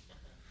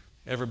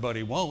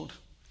 Everybody won't.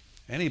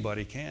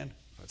 Anybody can.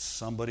 But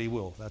somebody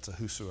will. That's a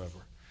whosoever.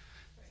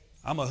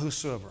 I'm a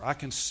whosoever. I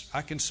can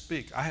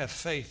speak. I have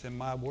faith in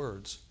my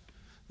words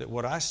that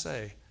what I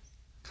say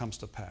comes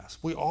to pass.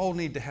 We all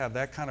need to have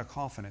that kind of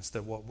confidence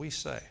that what we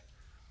say.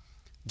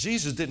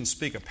 Jesus didn't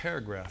speak a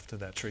paragraph to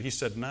that tree. He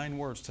said 9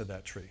 words to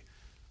that tree.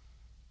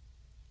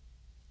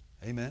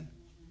 Amen?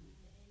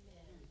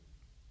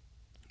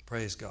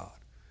 Praise God.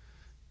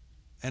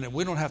 And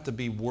we don't have to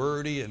be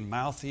wordy and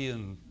mouthy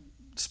and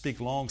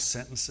speak long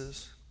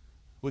sentences.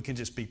 We can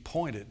just be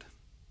pointed.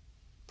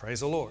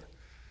 Praise the Lord.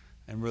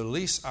 And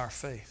release our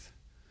faith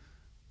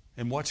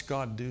and watch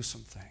God do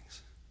some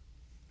things.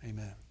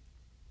 Amen.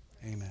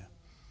 Amen.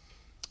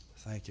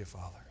 Thank you,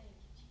 Father.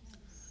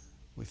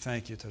 We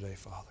thank you today,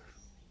 Father.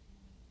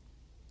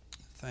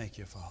 Thank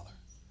you, Father.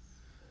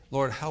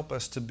 Lord, help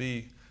us to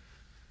be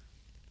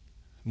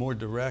more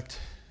direct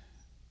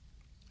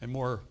and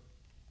more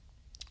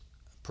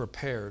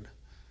prepared,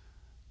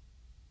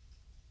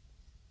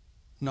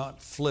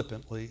 not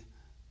flippantly,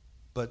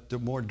 but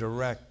more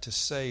direct to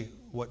say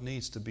what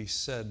needs to be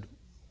said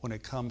when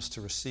it comes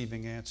to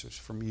receiving answers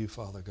from you,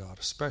 Father God,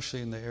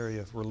 especially in the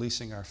area of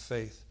releasing our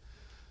faith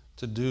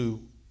to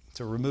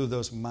remove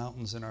those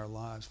mountains in our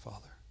lives,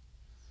 Father.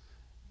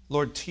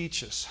 Lord,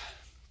 teach us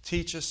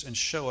and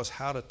show us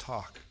how to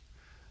talk,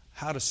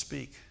 how to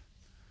speak,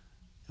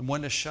 and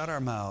when to shut our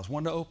mouths,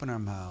 when to open our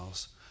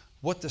mouths,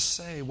 what to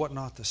say, what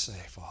not to say,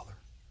 Father.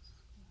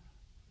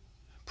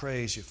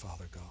 Praise you,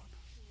 Father God.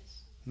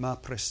 Ma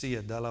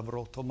presia della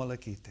vroto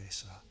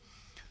malakitesa.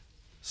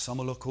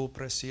 Samoloko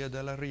presia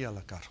della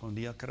rialaka.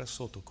 Hondia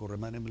krasoto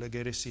koremanim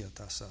legeresia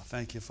tasa.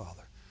 Thank you,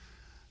 Father.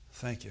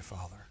 Thank you,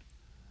 Father.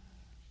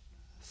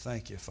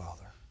 Thank you,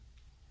 Father.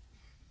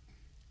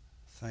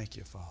 Thank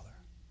you, Father.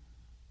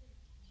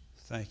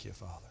 Thank you,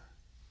 Father.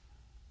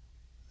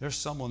 There's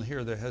someone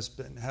here that has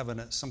been having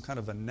some kind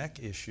of a neck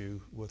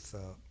issue with,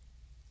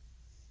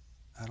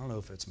 I don't know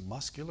if it's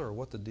muscular or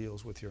what the deal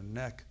is with your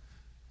neck.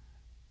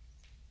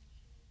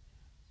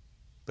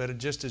 But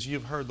just as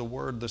you've heard the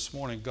word this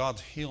morning,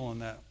 God's healing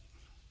that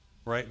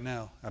right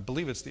now. I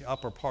believe it's the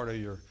upper part of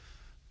your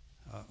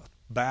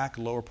back,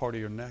 lower part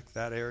of your neck,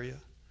 that area.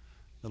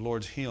 The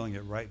Lord's healing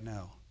it right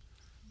now.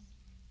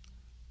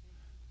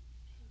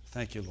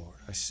 Thank you, Lord.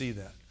 I see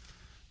that.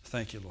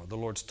 Thank you, Lord. The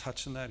Lord's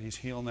touching that. He's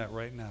healing that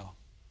right now.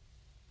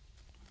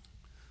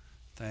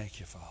 Thank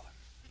you, Father.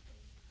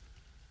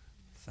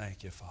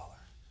 Thank you, Father.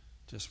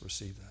 Just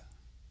receive that.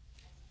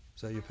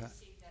 Is that you, Pat? I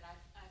received that.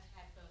 I've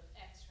had both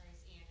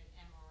X-rays and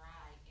an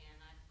MRI, and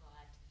I've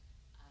got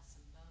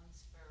some bone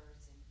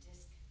spurs and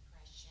disc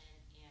compression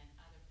and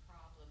other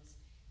problems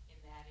in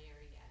that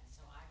area, and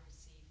so I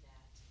received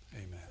that.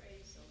 Amen.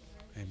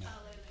 Amen.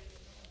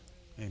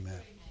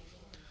 Amen.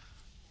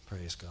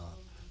 Praise God.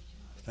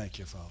 Thank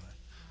you, Father.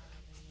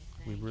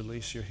 We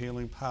release your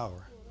healing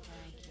power,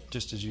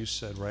 just as you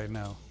said right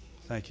now.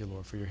 Thank you,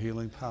 Lord, for your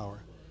healing power.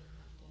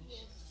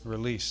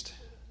 Released.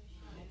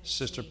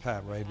 Sister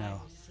Pat, right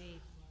now.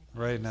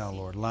 Right now,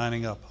 Lord,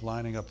 lining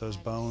up those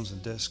bones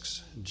and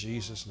discs in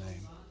Jesus'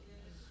 name.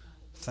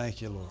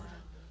 Thank you, Lord.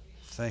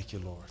 Thank you,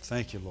 Lord.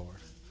 Thank you, Lord.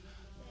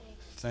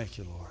 Thank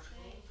you, Lord.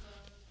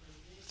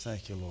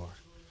 Thank you, Lord.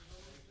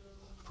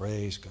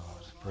 Praise God.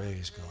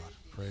 Praise God.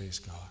 Praise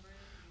God.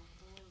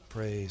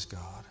 Praise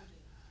God.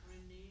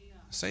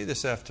 Say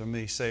this after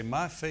me. Say,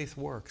 my faith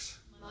works.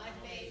 My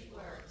faith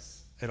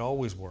works. It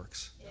always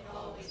works. It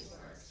always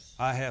works.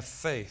 I have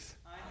faith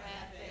I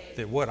have faith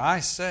that what I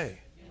say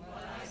in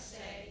what I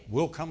say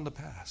will come to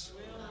pass.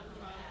 will come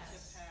to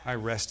pass. I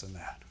rest in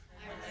that.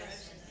 I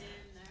rest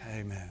in that.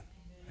 Amen.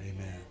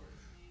 Amen.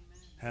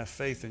 Have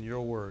faith in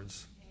your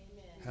words.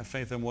 Have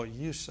faith in what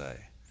you say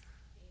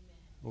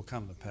will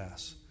come to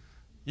pass.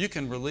 You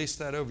can release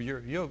that over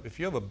if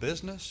you have a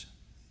business,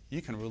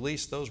 you can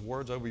release those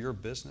words over your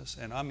business.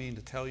 And I mean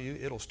to tell you,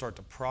 it'll start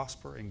to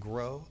prosper and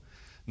grow.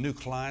 New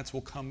clients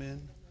will come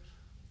in.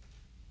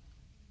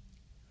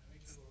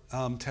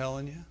 I'm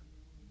telling you.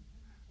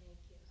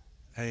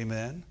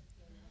 Amen.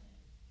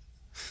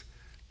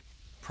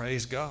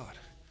 Praise God.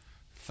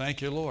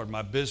 Thank you, Lord.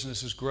 My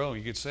business is growing.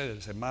 You could say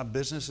that. Say, my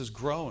business is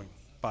growing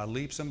by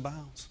leaps and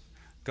bounds.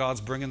 God's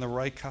bringing the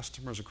right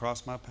customers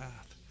across my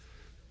path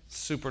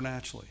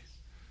supernaturally.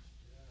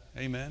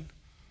 Amen.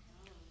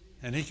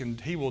 And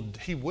he will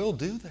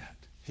do that.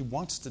 He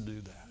wants to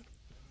do that.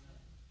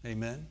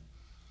 Amen.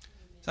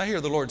 So I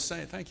hear the Lord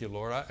saying, thank you,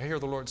 Lord. I hear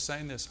the Lord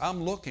saying this.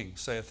 I'm looking,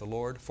 saith the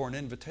Lord, for an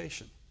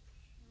invitation.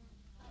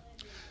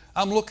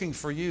 I'm looking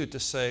for you to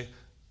say,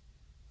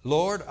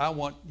 Lord, I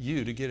want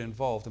you to get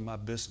involved in my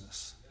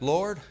business.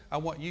 Lord, I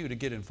want you to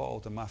get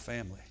involved in my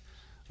family.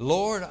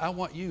 Lord, I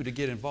want you to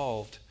get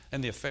involved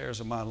in the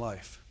affairs of my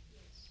life.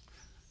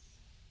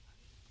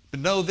 But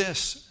know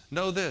this,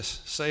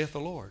 saith the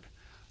Lord.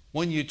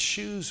 When you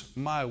choose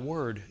my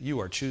word, you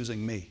are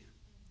choosing me.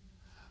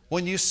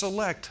 When you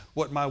select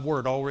what my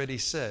word already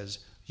says,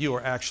 you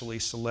are actually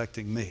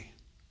selecting me.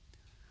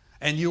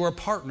 And you are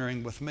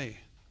partnering with me.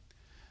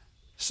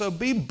 So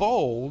be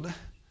bold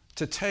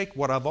to take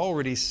what I've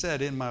already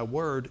said in my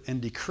word and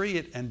decree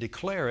it and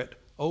declare it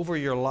over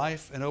your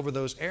life and over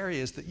those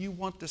areas that you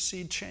want to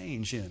see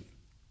change in.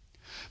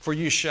 For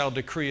you shall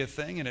decree a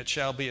thing, and it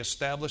shall be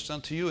established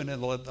unto you, and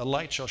the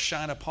light shall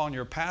shine upon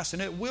your path,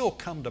 and it will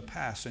come to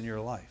pass in your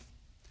life.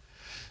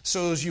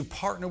 So as you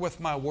partner with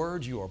my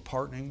word, you are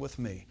partnering with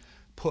me.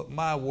 Put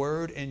my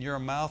word in your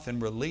mouth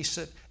and release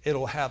it.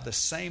 It'll have the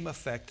same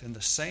effect and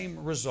the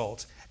same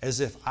results as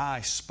if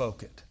I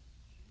spoke it.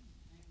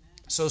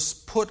 So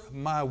put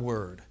my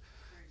word.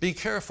 Be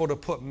careful to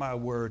put my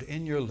word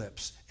in your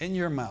lips, in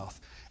your mouth,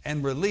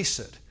 and release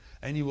it,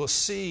 and you will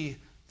see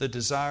the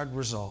desired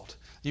result.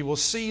 You will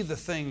see the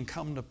thing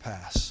come to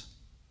pass.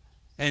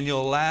 And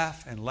you'll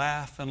laugh and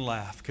laugh and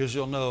laugh because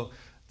you'll know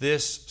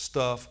this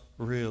stuff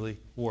really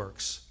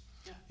works.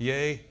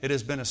 Yea, it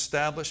has been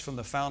established from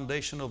the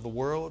foundation of the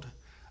world.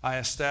 I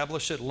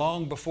established it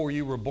long before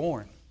you were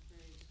born.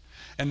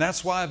 And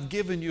that's why I've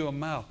given you a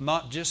mouth,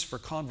 not just for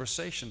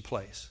conversation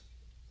place,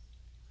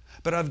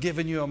 but I've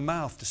given you a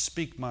mouth to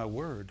speak my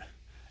word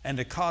and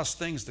to cause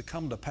things to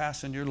come to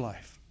pass in your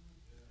life.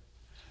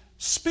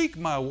 Speak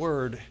my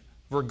word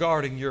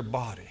regarding your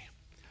body.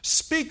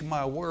 Speak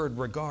my word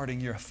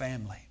regarding your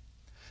family.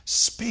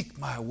 Speak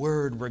my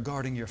word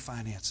regarding your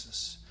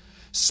finances.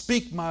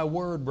 Speak my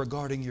word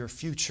regarding your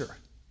future.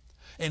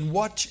 And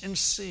watch and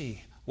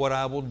see what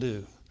I will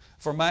do.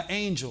 For my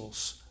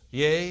angels,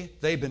 yea,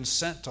 they've been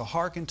sent to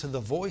hearken to the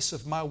voice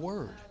of my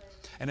word.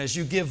 And as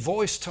you give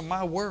voice to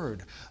my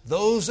word,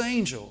 those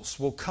angels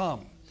will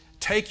come,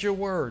 take your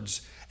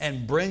words,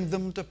 and bring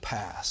them to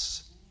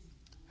pass.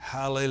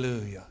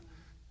 Hallelujah.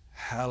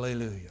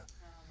 Hallelujah.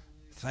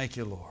 Thank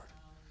you, Lord.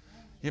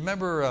 You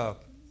remember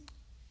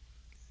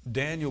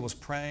Daniel was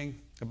praying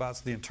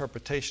about the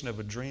interpretation of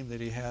a dream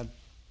that he had.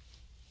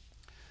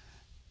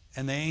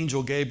 And the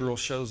angel Gabriel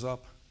shows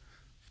up.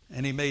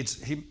 And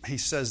he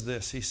says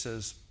this. He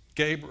says,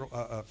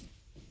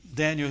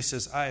 Daniel, he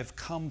says, I have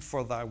come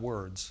for thy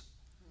words.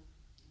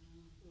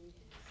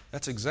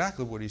 That's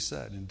exactly what he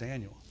said in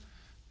Daniel.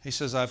 He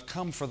says, I've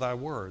come for thy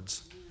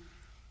words.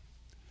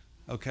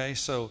 Okay,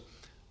 so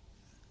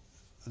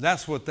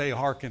that's what they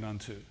hearken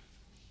unto.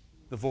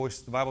 The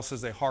voice, the Bible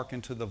says they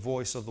hearken to the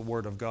voice of the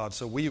Word of God.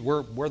 So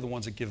we're the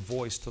ones that give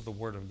voice to the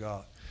Word of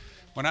God.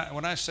 When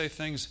I say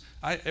things,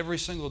 every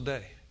single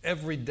day,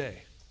 every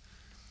day,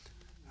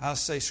 I'll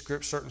say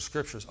certain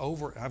scriptures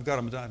over. I've got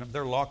them done.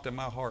 They're locked in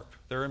my heart.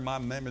 They're in my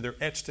memory. They're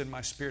etched in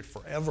my spirit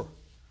forever.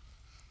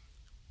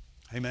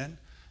 Amen.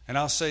 And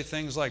I'll say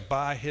things like,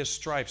 by His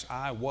stripes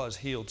I was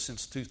healed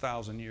since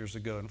 2,000 years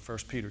ago in 1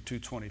 Peter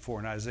 2:24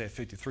 and Isaiah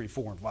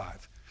 53:4 and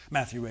 5.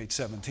 Matthew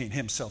 8:17,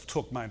 Himself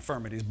took my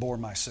infirmities, bore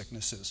my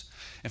sicknesses.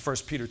 In 1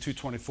 Peter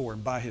 2:24,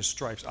 and by His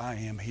stripes I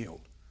am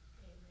healed.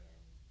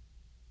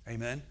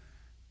 Amen.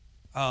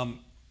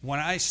 When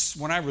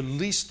I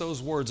release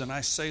those words and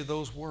I say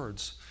those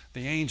words,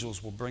 the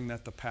angels will bring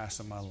that to pass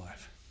in my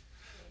life.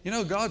 You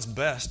know, God's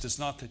best is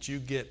not that you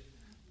get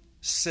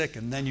sick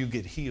and then you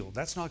get healed.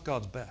 That's not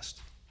God's best.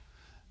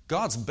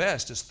 God's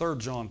best is 3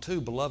 John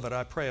 2, beloved,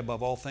 I pray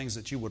above all things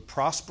that you would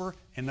prosper,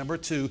 and number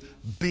 2,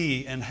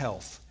 be in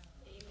health.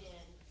 Amen.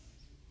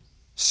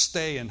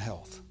 Stay in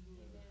health.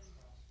 Amen.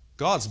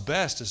 God's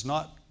best is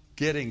not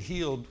getting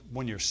healed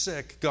when you're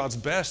sick. God's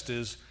best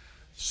is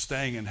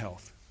staying in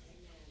health.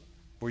 Amen.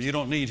 Where you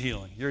don't need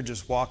healing. You're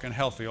just walking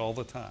healthy all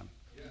the time.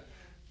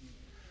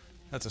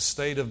 That's a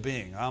state of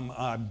being.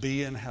 I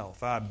be in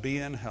health. I be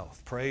in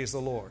health. Praise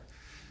the Lord.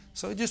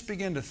 So just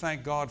begin to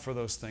thank God for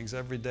those things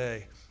every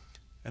day.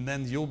 And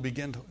then you'll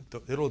begin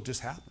to, it'll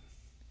just happen.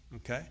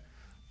 Okay?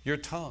 Your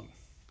tongue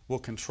will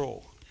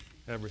control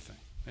everything.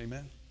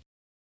 Amen?